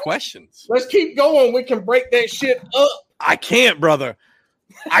of my questions. Let's keep going. We can break that shit up. I can't, brother.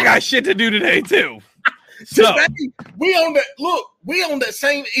 I got shit to do today too. So Today, we on that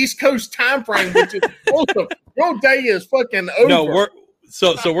same East Coast time frame, which is awesome. Your day is fucking over. no, we're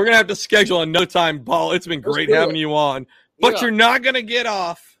gonna have to schedule another time, Paul. It's been great having you on, but you're not gonna get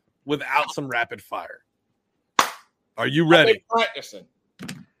off without some rapid fire. Are you ready? I've been practicing.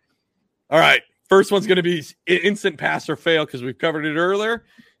 All right. First one's gonna be instant pass or fail because we've covered it earlier.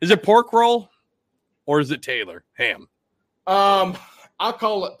 Is it pork roll or is it Taylor ham? I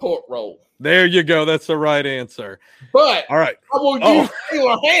call it pork roll. There you go. That's the right answer. But all right, I will use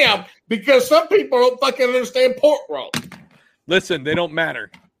Taylor ham because some people don't fucking understand pork roll. Listen, they don't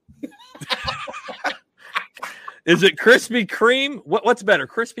matter. Is it Krispy Kreme? What's better,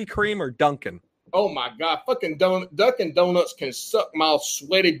 Krispy Kreme or Dunkin'? Oh my God, fucking Dunkin' Donuts can suck my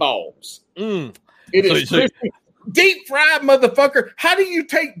sweaty balls. It is deep fried, motherfucker. How do you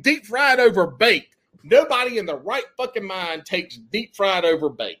take deep fried over baked? Nobody in the right fucking mind takes deep fried over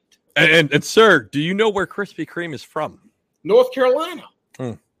baked. And sir, do you know where Krispy Kreme is from? North Carolina.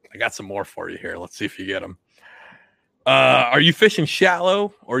 I got some more for you here. Let's see if you get them. Are you fishing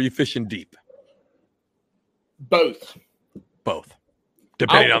shallow or are you fishing deep? Both.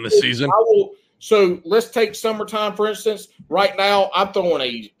 Depending on the season. So let's take summertime, for instance. Right now, I'm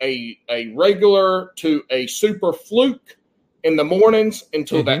throwing a regular to a super fluke in the mornings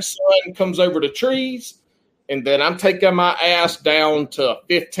until that sun comes over the trees. And then I'm taking my ass down to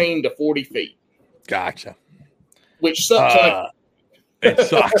 15 to 40 feet. Gotcha. Which sucks. It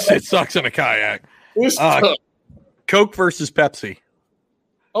sucks. It sucks in a kayak. Coke versus Pepsi.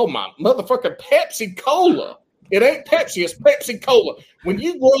 Oh, my motherfucking Pepsi Cola. It ain't Pepsi. It's Pepsi Cola. When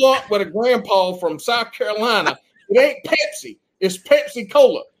you grow up with a grandpa from South Carolina, it ain't Pepsi. It's Pepsi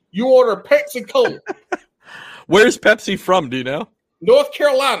Cola. You order Pepsi Cola. Where's Pepsi from? Do you know? North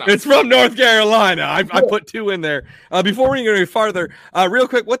Carolina. It's from North Carolina. I put two in there. Before we go any farther, real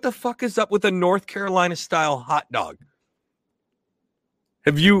quick, what the fuck is up with a North Carolina style hot dog?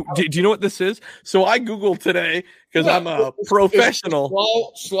 Do you know what this is? So I Googled today because I'm a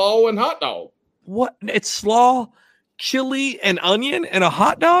professional. Slaw and hot dog. What? It's slaw, chili, and onion and a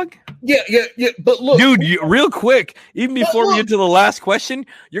hot dog? Yeah. But look. Dude, real quick, even before we get to the last question,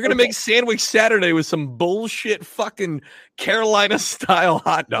 you're going to make Sandwich Saturday with some bullshit fucking Carolina-style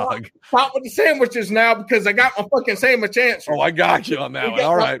hot dog. Stop with the sandwiches now because I got my fucking sandwich answer. Oh, I got you on that one.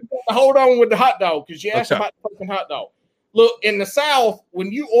 All right. Hold on with the hot dog because you asked about the fucking hot dog. Look, in the South,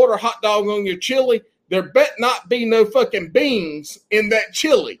 when you order hot dog on your chili, there bet not be no fucking beans in that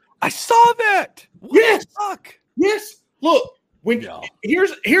chili. I saw that. What the fuck? Yes. Look,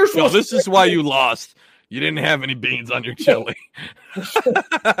 here's what. This is why you lost. You didn't have any beans on your chili.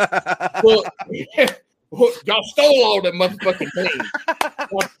 Look, y'all stole all them motherfucking beans.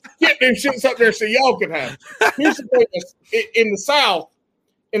 Get them shits up there so y'all can have. Here's the thing: in the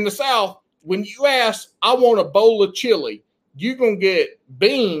South, when you ask, "I want a bowl of chili," you're gonna get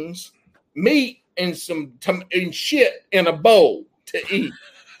beans, meat, and some shit in a bowl to eat.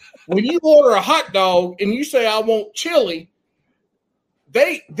 When you order a hot dog and you say, "I want chili,"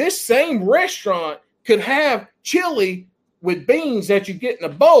 this same restaurant could have chili with beans that you get in a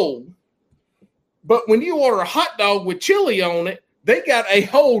bowl. But when you order a hot dog with chili on it, they got a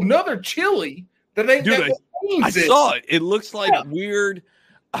whole nother chili that ain't got beans in. I saw it. It looks like weird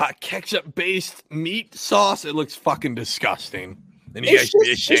ketchup-based meat sauce. It looks fucking disgusting. And you guys should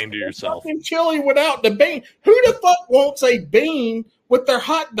be ashamed of yourself. Chili without the bean. Who the fuck wants a bean with their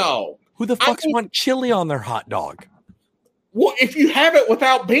hot dog? Who the fucks want chili on their hot dog? Well, if you have it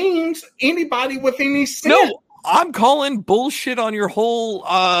without beans, anybody with any sense. No, I'm calling bullshit on your whole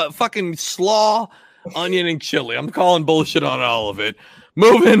fucking slaw, onion, and chili. I'm calling bullshit on all of it.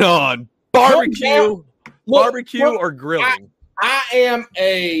 Moving on. Barbecue or grilling? I'm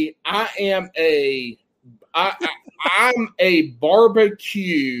a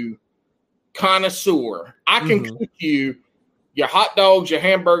barbecue connoisseur. I can cook you your hot dogs, your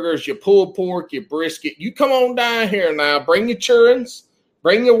hamburgers, your pulled pork, your brisket. You come on down here now. Bring your children,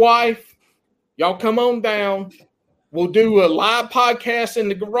 bring your wife. Y'all come on down. We'll do a live podcast in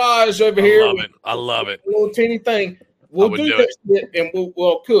the garage over here. I love it. A little teeny thing. We'll do that shit and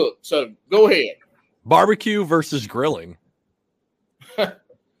we'll cook. So go ahead. Barbecue versus grilling.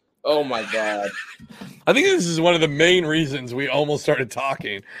 Oh my God. I think this is one of the main reasons we almost started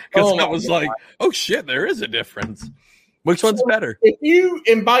talking. Because I was like, oh shit, there is a difference. Which one's better? If you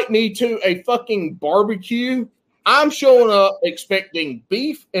invite me to a fucking barbecue, I'm showing up expecting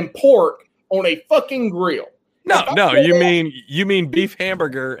beef and pork on a fucking grill. No, you mean beef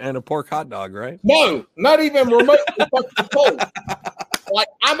hamburger and a pork hot dog, right? No, not even remotely fucking close. Like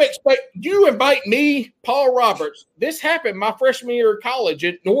you invite me, Paul Roberts. This happened my freshman year of college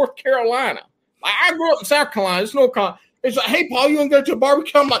at North Carolina. Like, I grew up in South Carolina. It's North Carolina. It's like, hey, Paul, you want to go to a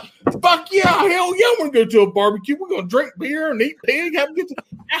barbecue? I'm like, fuck yeah, hell yeah, I want to go to a barbecue. We're going to drink beer and eat pig. Have a good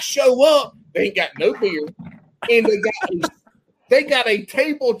time. I show up. They ain't got no beer. And they got a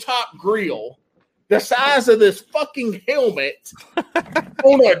tabletop grill the size of this fucking helmet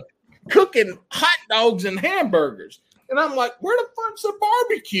on a cooking hot dogs and hamburgers. And I'm like, where the fuck's the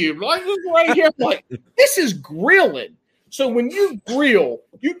barbecue? Like, this is right here. I'm like, this is grilling. So when you grill,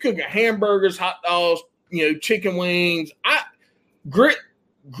 you cook hamburgers, hot dogs, chicken wings. Barbecue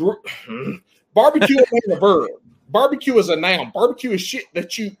ain't a verb. Barbecue is a noun. Barbecue is shit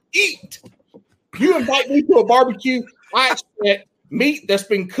that you eat. You invite me to a barbecue, I expect meat that's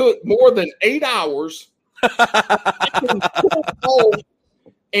been cooked more than 8 hours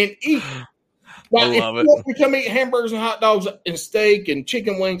and eat. Now, if you want me to come eat hamburgers and hot dogs and steak and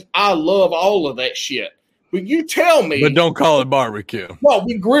chicken wings, I love all of that shit. But you tell me. But don't call it barbecue. No,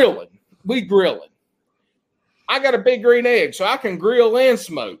 we grilling. I got a big green egg, so I can grill and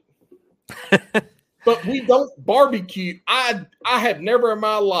smoke. But we don't barbecue. I have never in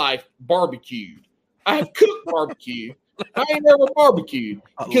my life barbecued. I have cooked barbecue. I ain't never barbecued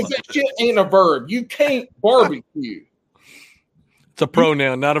because that shit ain't a verb. You can't barbecue. It's a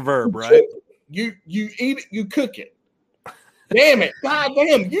pronoun, not a verb, right? You eat it, you cook it. Damn it. God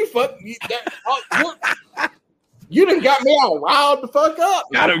damn, you done got me all riled the fuck up.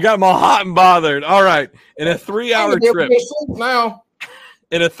 Got them all hot and bothered. All right. In a 3-hour trip. Now.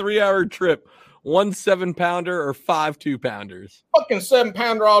 In a 3-hour trip, 1 7-pounder or 5 2-pounders? Fucking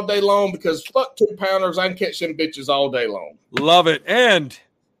 7-pounder all day long because fuck 2-pounders. I can catch them bitches all day long. Love it. And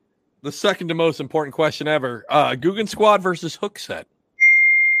the second to most important question ever, Guggen Squad versus Hookset.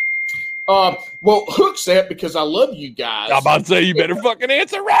 Well, Hookset, because I love you guys. I'm about to say you better fucking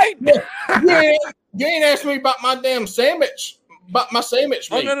answer right. Yeah, you ain't asked me about my damn sandwich. About my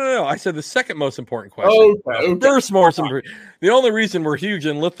sandwich meat. Oh, no. I said the second most important question. Okay. First most important. The only reason we're huge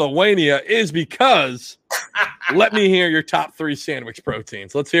in Lithuania is because let me hear your top 3 sandwich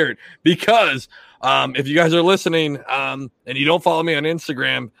proteins. Let's hear it. Because if you guys are listening and you don't follow me on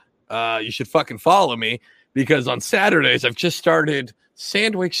Instagram, you should fucking follow me because on Saturdays, I've just started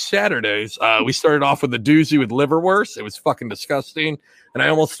Sandwich Saturdays. We started off with a doozy with liverwurst. It was fucking disgusting. And I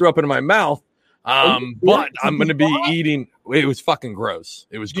almost threw up into my mouth. But I'm going to be eating. It was fucking gross.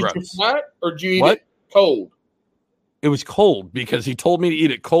 It was gross. Did you fry it or did you eat it cold? It was cold because he told me to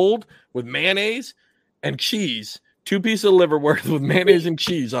eat it cold with mayonnaise and cheese. 2 pieces of liverwurst with mayonnaise and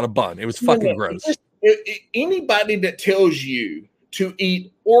cheese on a bun. It was fucking gross. Anybody that tells you to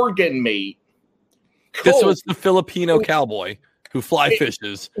eat organ meat. Cold, this was the Filipino cowboy who fly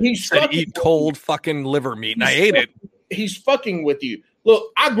fishes. He said eat cold fucking liver meat, and I ate it. He's fucking with you.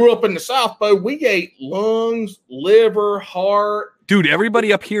 Look, I grew up in the South, Bo. We ate lungs, liver, heart. Dude,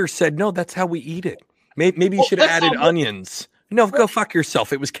 everybody up here said, no, that's how we eat it. Maybe you should have added onions. No, go fuck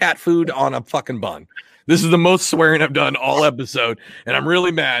yourself. It was cat food on a fucking bun. This is the most swearing I've done all episode, and I'm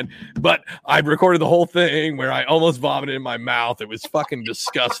really mad. But I recorded the whole thing where I almost vomited in my mouth. It was fucking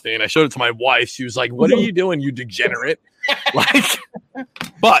disgusting. I showed it to my wife. She was like, what are you doing, you degenerate? But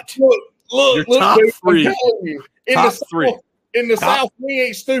look, top 3. Top 3. In the South, we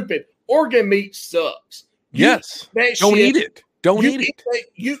ain't stupid. Organ meat sucks. Don't eat it. Don't eat it.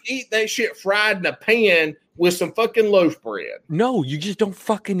 You eat that shit fried in a pan with some fucking loaf bread. No, you just don't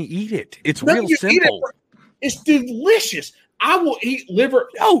fucking eat it. It's real simple. It's delicious. I will eat liver.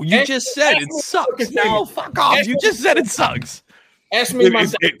 Oh, you just said it sucks. No, fuck off. You just said it sucks. Ask me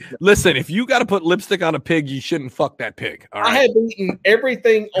listen, if you got to put lipstick on a pig, you shouldn't fuck that pig. All right? I have eaten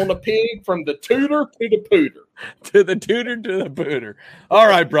everything on a pig from the tutor to the pooter. To the tutor to the pooter. All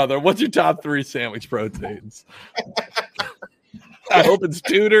right, brother. What's your top 3 sandwich proteins? I hope it's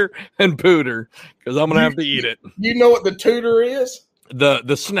tutor and pooter because I'm going to have to eat it. You know what the tutor is?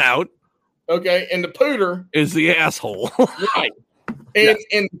 The snout. Okay. And the pooter is the asshole. Right. And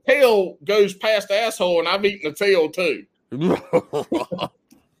the tail goes past the asshole, and I've eaten the tail too.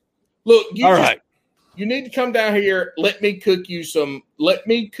 Look, you need to come down here. Let me cook you some of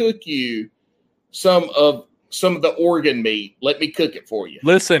the organ meat. Let me cook it for you.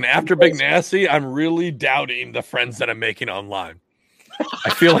 Listen, after Big Nasty, I'm really doubting the friends that I'm making online. I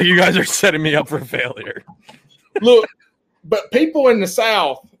feel like you guys are setting me up for failure. Look, but people in the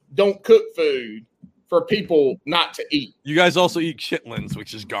South don't cook food for people not to eat. You guys also eat chitlins,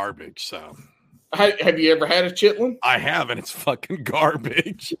 which is garbage, so... Have you ever had a chitlin? I have, and it's fucking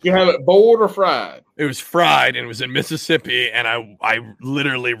garbage. You have it boiled or fried? It was fried, and it was in Mississippi, and I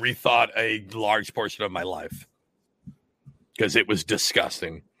literally rethought a large portion of my life because it was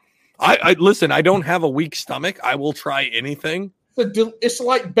disgusting. I listen, I don't have a weak stomach. I will try anything, It's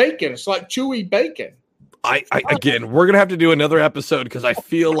like bacon. It's like chewy bacon. Again, we're gonna have to do another episode because I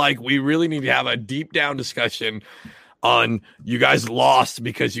feel like we really need to have a deep down discussion on you guys lost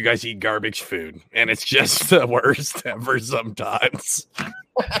because you guys eat garbage food, and it's just the worst ever sometimes.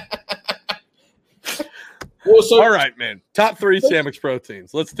 Well, so all right, man. Top 3 sandwich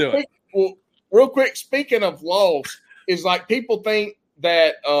proteins. Let's do it. Well, real quick. Speaking of lost, is like people think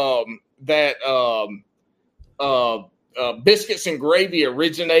that biscuits and gravy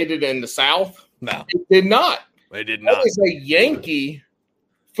originated in the South. No, it did not. They did not. That is a Yankee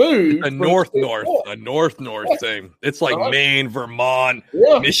food. A north thing. It's like Maine, Vermont,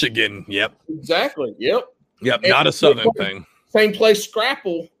 Michigan. Yep. Exactly. Yep. Yep. Not a Southern thing. Same place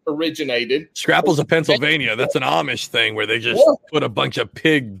Scrapple originated. Scrapple's a Pennsylvania. That's an Amish thing where they just put a bunch of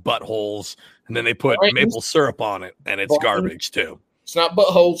pig buttholes and then they put maple syrup on it, and it's garbage too. It's not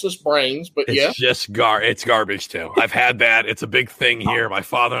buttholes, it's brains, but it's just it's garbage too. I've had that. It's a big thing here. My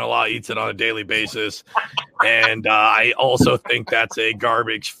father-in-law eats it on a daily basis, and I also think that's a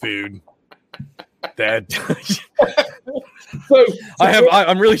garbage food. That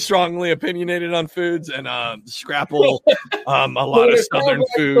I'm really strongly opinionated on foods, and Scrapple, a lot of Southern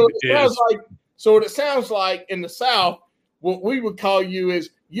food is. So what it sounds like in the South, what we would call you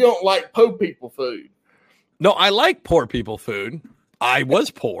is you don't like po people food. No, I like poor people food. I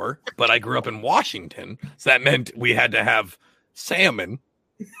was poor, but I grew up in Washington, so that meant we had to have salmon.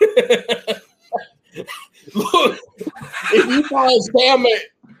 Look, if you call it salmon,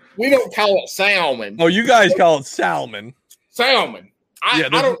 we don't call it salmon. Oh, you guys call it salmon. Salmon. I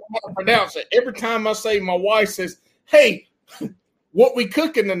don't know how to pronounce it. Every time I say, my wife says, "Hey, what we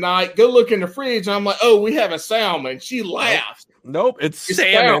cooking tonight? Go look in the fridge." And I'm like, "Oh, we have a salmon." She laughs. Nope, it's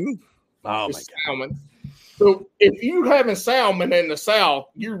salmon. Oh my God. Salmon. So if you having salmon in the South,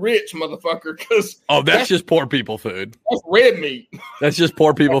 you're rich, motherfucker. Because that's just poor people food. That's red meat. That's just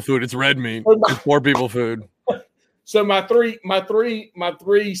poor people food. It's red meat. It's poor people food. So my three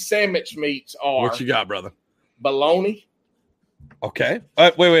sandwich meats are. What you got, brother? Bologna. Okay.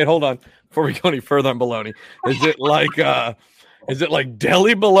 Wait, hold on. Before we go any further on bologna, is it like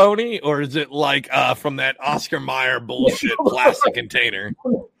deli bologna, or is it like from that Oscar Mayer bullshit plastic container?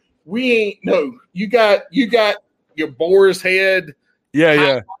 We ain't no. You got your boar's head.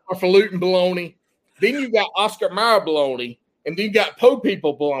 Yeah. Falutin bologna. Then you got Oscar Mayer bologna, and then you got po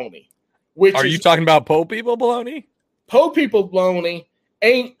people bologna. Are you talking about po people bologna? Po people bologna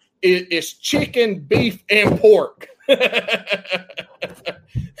it's chicken, beef, and pork.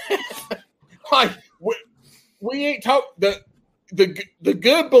 Like we ain't talk the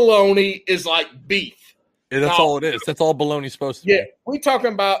good bologna is like beef. Yeah, that's all it is. That's all bologna's supposed to be. Yeah, we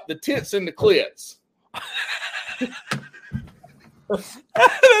talking about the tits and the clits.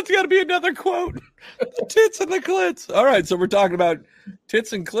 That's got to be another quote. The tits and the clits. All right, so we're talking about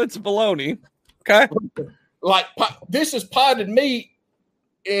tits and clits bologna. Okay. Like this is potted meat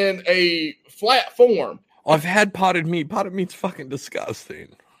in a flat form. I've had potted meat. Potted meat's fucking disgusting.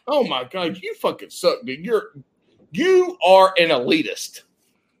 Oh my God, you fucking suck, dude. You are an elitist.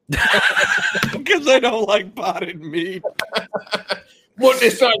 Because I don't like potted meat. Well,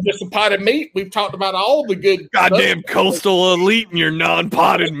 it's not just a potted meat. We've talked about all the good goddamn stuff. Coastal elite and your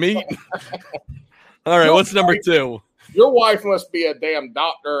non-potted meat. All right, what's number 2? Your wife must be a damn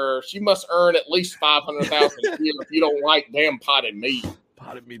doctor. She must earn at least $500,000 a year if you don't like damn potted meat.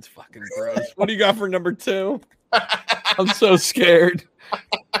 Potted meat's fucking gross. What do you got for number 2? I'm so scared.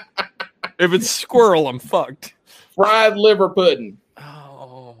 If it's squirrel, I'm fucked. Fried liver pudding.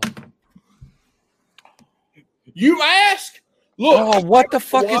 Oh. You ask? Look. What the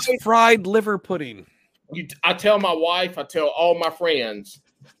fuck is fried liver pudding? I tell my wife, I tell all my friends,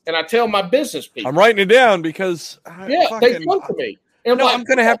 and I tell my business people. I'm writing it down because they come to me. And I'm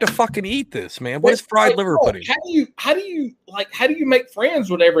gonna have to fucking eat this, man. What is fried liver pudding? How do you make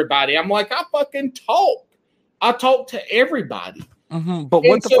friends with everybody? I'm like, I fucking talk. I talk to everybody. Mm-hmm. But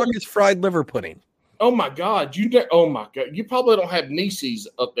what the fuck is fried liver pudding? Oh my God, you probably don't have nieces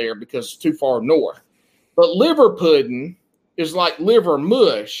up there because it's too far north. But liver pudding is like liver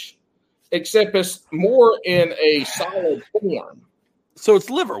mush, except it's more in a solid form. So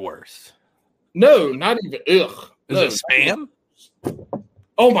it's liverwurst. No, not even. Ugh. Is it Spam?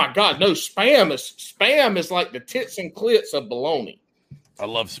 Oh my God, no! Spam is like the tits and clits of bologna. I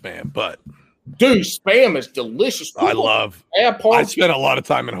love Spam, but dude, Spam is delicious. I spent a lot of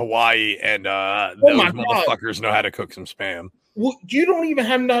time in Hawaii, and those motherfuckers know how to cook some Spam. Well, you don't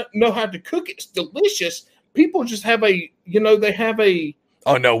even know how to cook it. It's delicious. People just have they have a.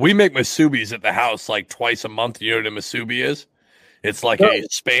 Oh no, we make musubis at the house like twice a month. You know what a musubi is? It's like a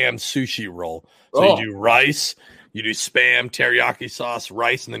Spam sushi roll. So you do rice You do Spam, teriyaki sauce,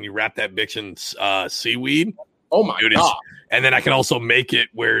 rice, and then you wrap that bitch in seaweed. Oh my God. And then I can also make it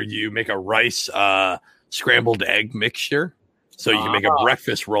where you make a rice scrambled egg mixture. So you can make a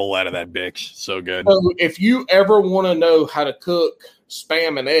breakfast roll out of that bitch. So good. So if you ever want to know how to cook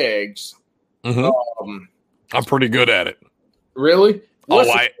Spam and eggs, I'm pretty good at it. Really? What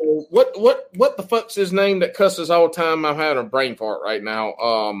the fuck's his name that cusses all the time? I'm having a brain fart right now.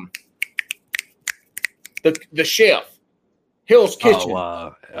 The chef, Hill's Kitchen,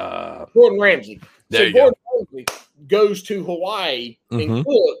 Gordon Ramsay. Gordon Ramsay goes to Hawaii and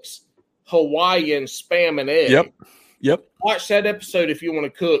cooks Hawaiian Spam and eggs. Yep. Watch that episode if you want to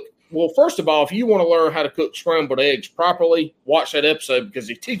cook. Well, first of all, if you want to learn how to cook scrambled eggs properly, watch that episode because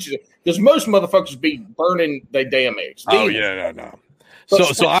he teaches it. Because most motherfuckers be burning their damn eggs. No.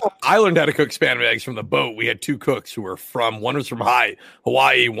 So I learned how to cook Spam and eggs from the boat. We had two cooks who were one was from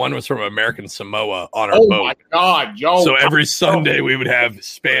Hawaii, one was from American Samoa on our boat. Oh my God, y'all! So every Sunday we would have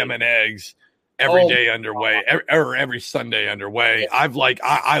Spam and eggs every day underway, or every Sunday underway.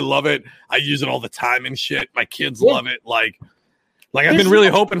 I love it. I use it all the time and shit. My kids love it. Like I've been really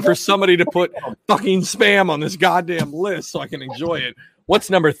hoping for somebody to put fucking Spam on this goddamn list so I can enjoy it. What's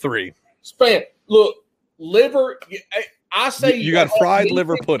number 3? Spam. Look, liver. I say you got fried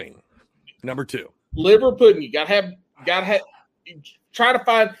liver pudding. Number 2, liver pudding. You gotta have. Try to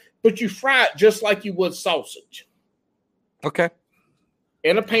find, but you fry it just like you would sausage. Okay.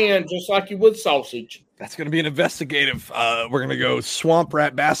 In a pan, just like you would sausage. That's going to be an investigative. We're going to go Swamp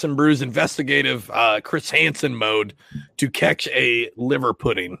Rat Bass and Brews investigative Chris Hansen mode to catch a liver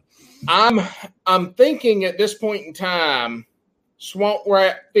pudding. I'm thinking at this point in time, Swamp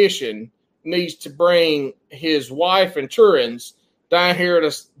Rat Fishing needs to bring his wife and childrens down here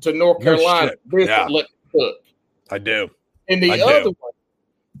to North Carolina. Let cook. I do. And the other one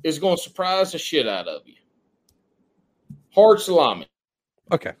is going to surprise the shit out of you. Hard salami.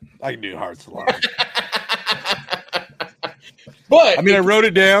 Okay, I can do hard salami. But I mean, I wrote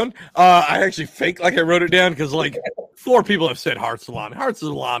it down. I actually fake like I wrote it down because 4 people have said hard salami. Hard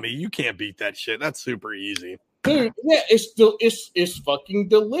salami, you can't beat that shit. That's super easy, dude. Yeah, it's fucking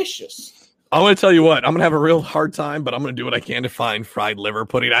delicious. I'm going to tell you what. I'm going to have a real hard time, but I'm going to do what I can to find fried liver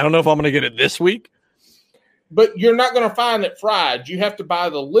pudding. I don't know if I'm going to get it this week. But you're not going to find it fried. You have to buy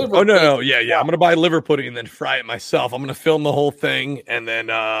the liver. Oh, no. Yeah. I'm going to buy liver pudding and then fry it myself. I'm going to film the whole thing, and then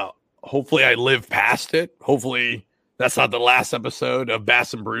hopefully I live past it. Hopefully that's not the last episode of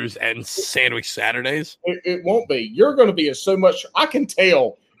Bass and Brews and Sandwich Saturdays. It won't be. You're going to be in so much. I can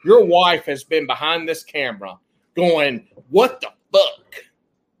tell your wife has been behind this camera going, what the fuck?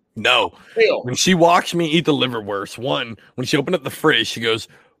 No. When she watched me eat the liverwurst, when she opened up the fridge, she goes,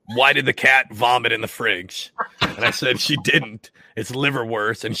 why did the cat vomit in the fridge? And I said, she didn't. It's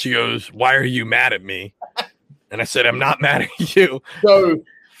liverwurst. And she goes, why are you mad at me? And I said, I'm not mad at you. So,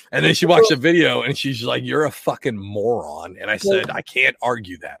 and then she watched the video and she's like, you're a fucking moron. And I said, I can't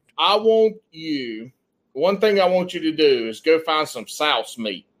argue that. One thing I want you to do is go find some souse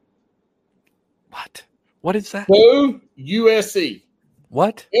meat. What? What is that? SOUSE.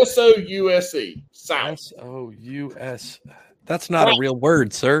 What? SOUSE. Souse. SOUS. That's not a real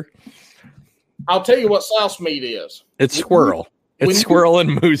word, sir. I'll tell you what souse meat is. It's squirrel. It's squirrel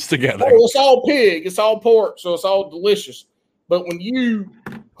and moose together. It's all pig. It's all pork, so it's all delicious. But when you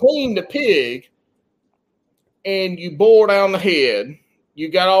clean the pig and you boil down the head, you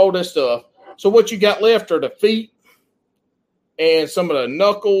got all this stuff. So what you got left are the feet and some of the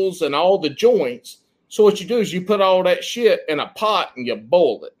knuckles and all the joints. So what you do is you put all that shit in a pot and you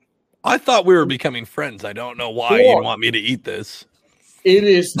boil it. I thought we were becoming friends. I don't know why you want me to eat this. It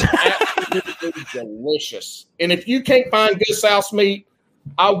is absolutely delicious. And if you can't find good souse meat,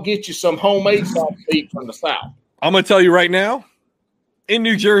 I'll get you some homemade souse meat from the South. I'm going to tell you right now, in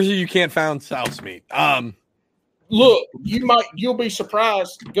New Jersey, you can't find souse meat. Look, you'll be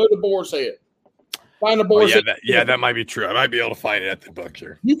surprised. Go to Boar's Head. Find a Boar's Head. That might be true. I might be able to find it at the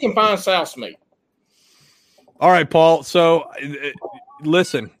butcher. You can find souse meat. All right, Paul. So,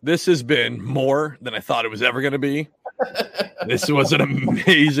 listen, this has been more than I thought it was ever going to be. This was an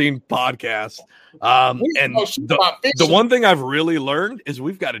amazing podcast. And the one thing I've really learned is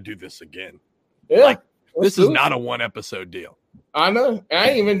we've got to do this again. Yeah. This is not a 1-episode deal. I know. I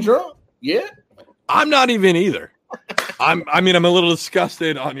ain't even drunk yet. I'm not even either. I'm a little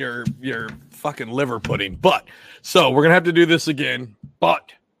disgusted on your fucking liver pudding. But so we're going to have to do this again.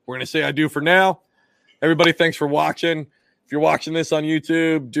 But we're going to say I do for now. Everybody, thanks for watching. If you're watching this on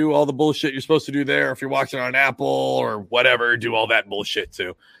YouTube, do all the bullshit you're supposed to do there. If you're watching on Apple or whatever, do all that bullshit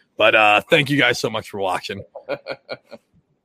too. But thank you guys so much for watching.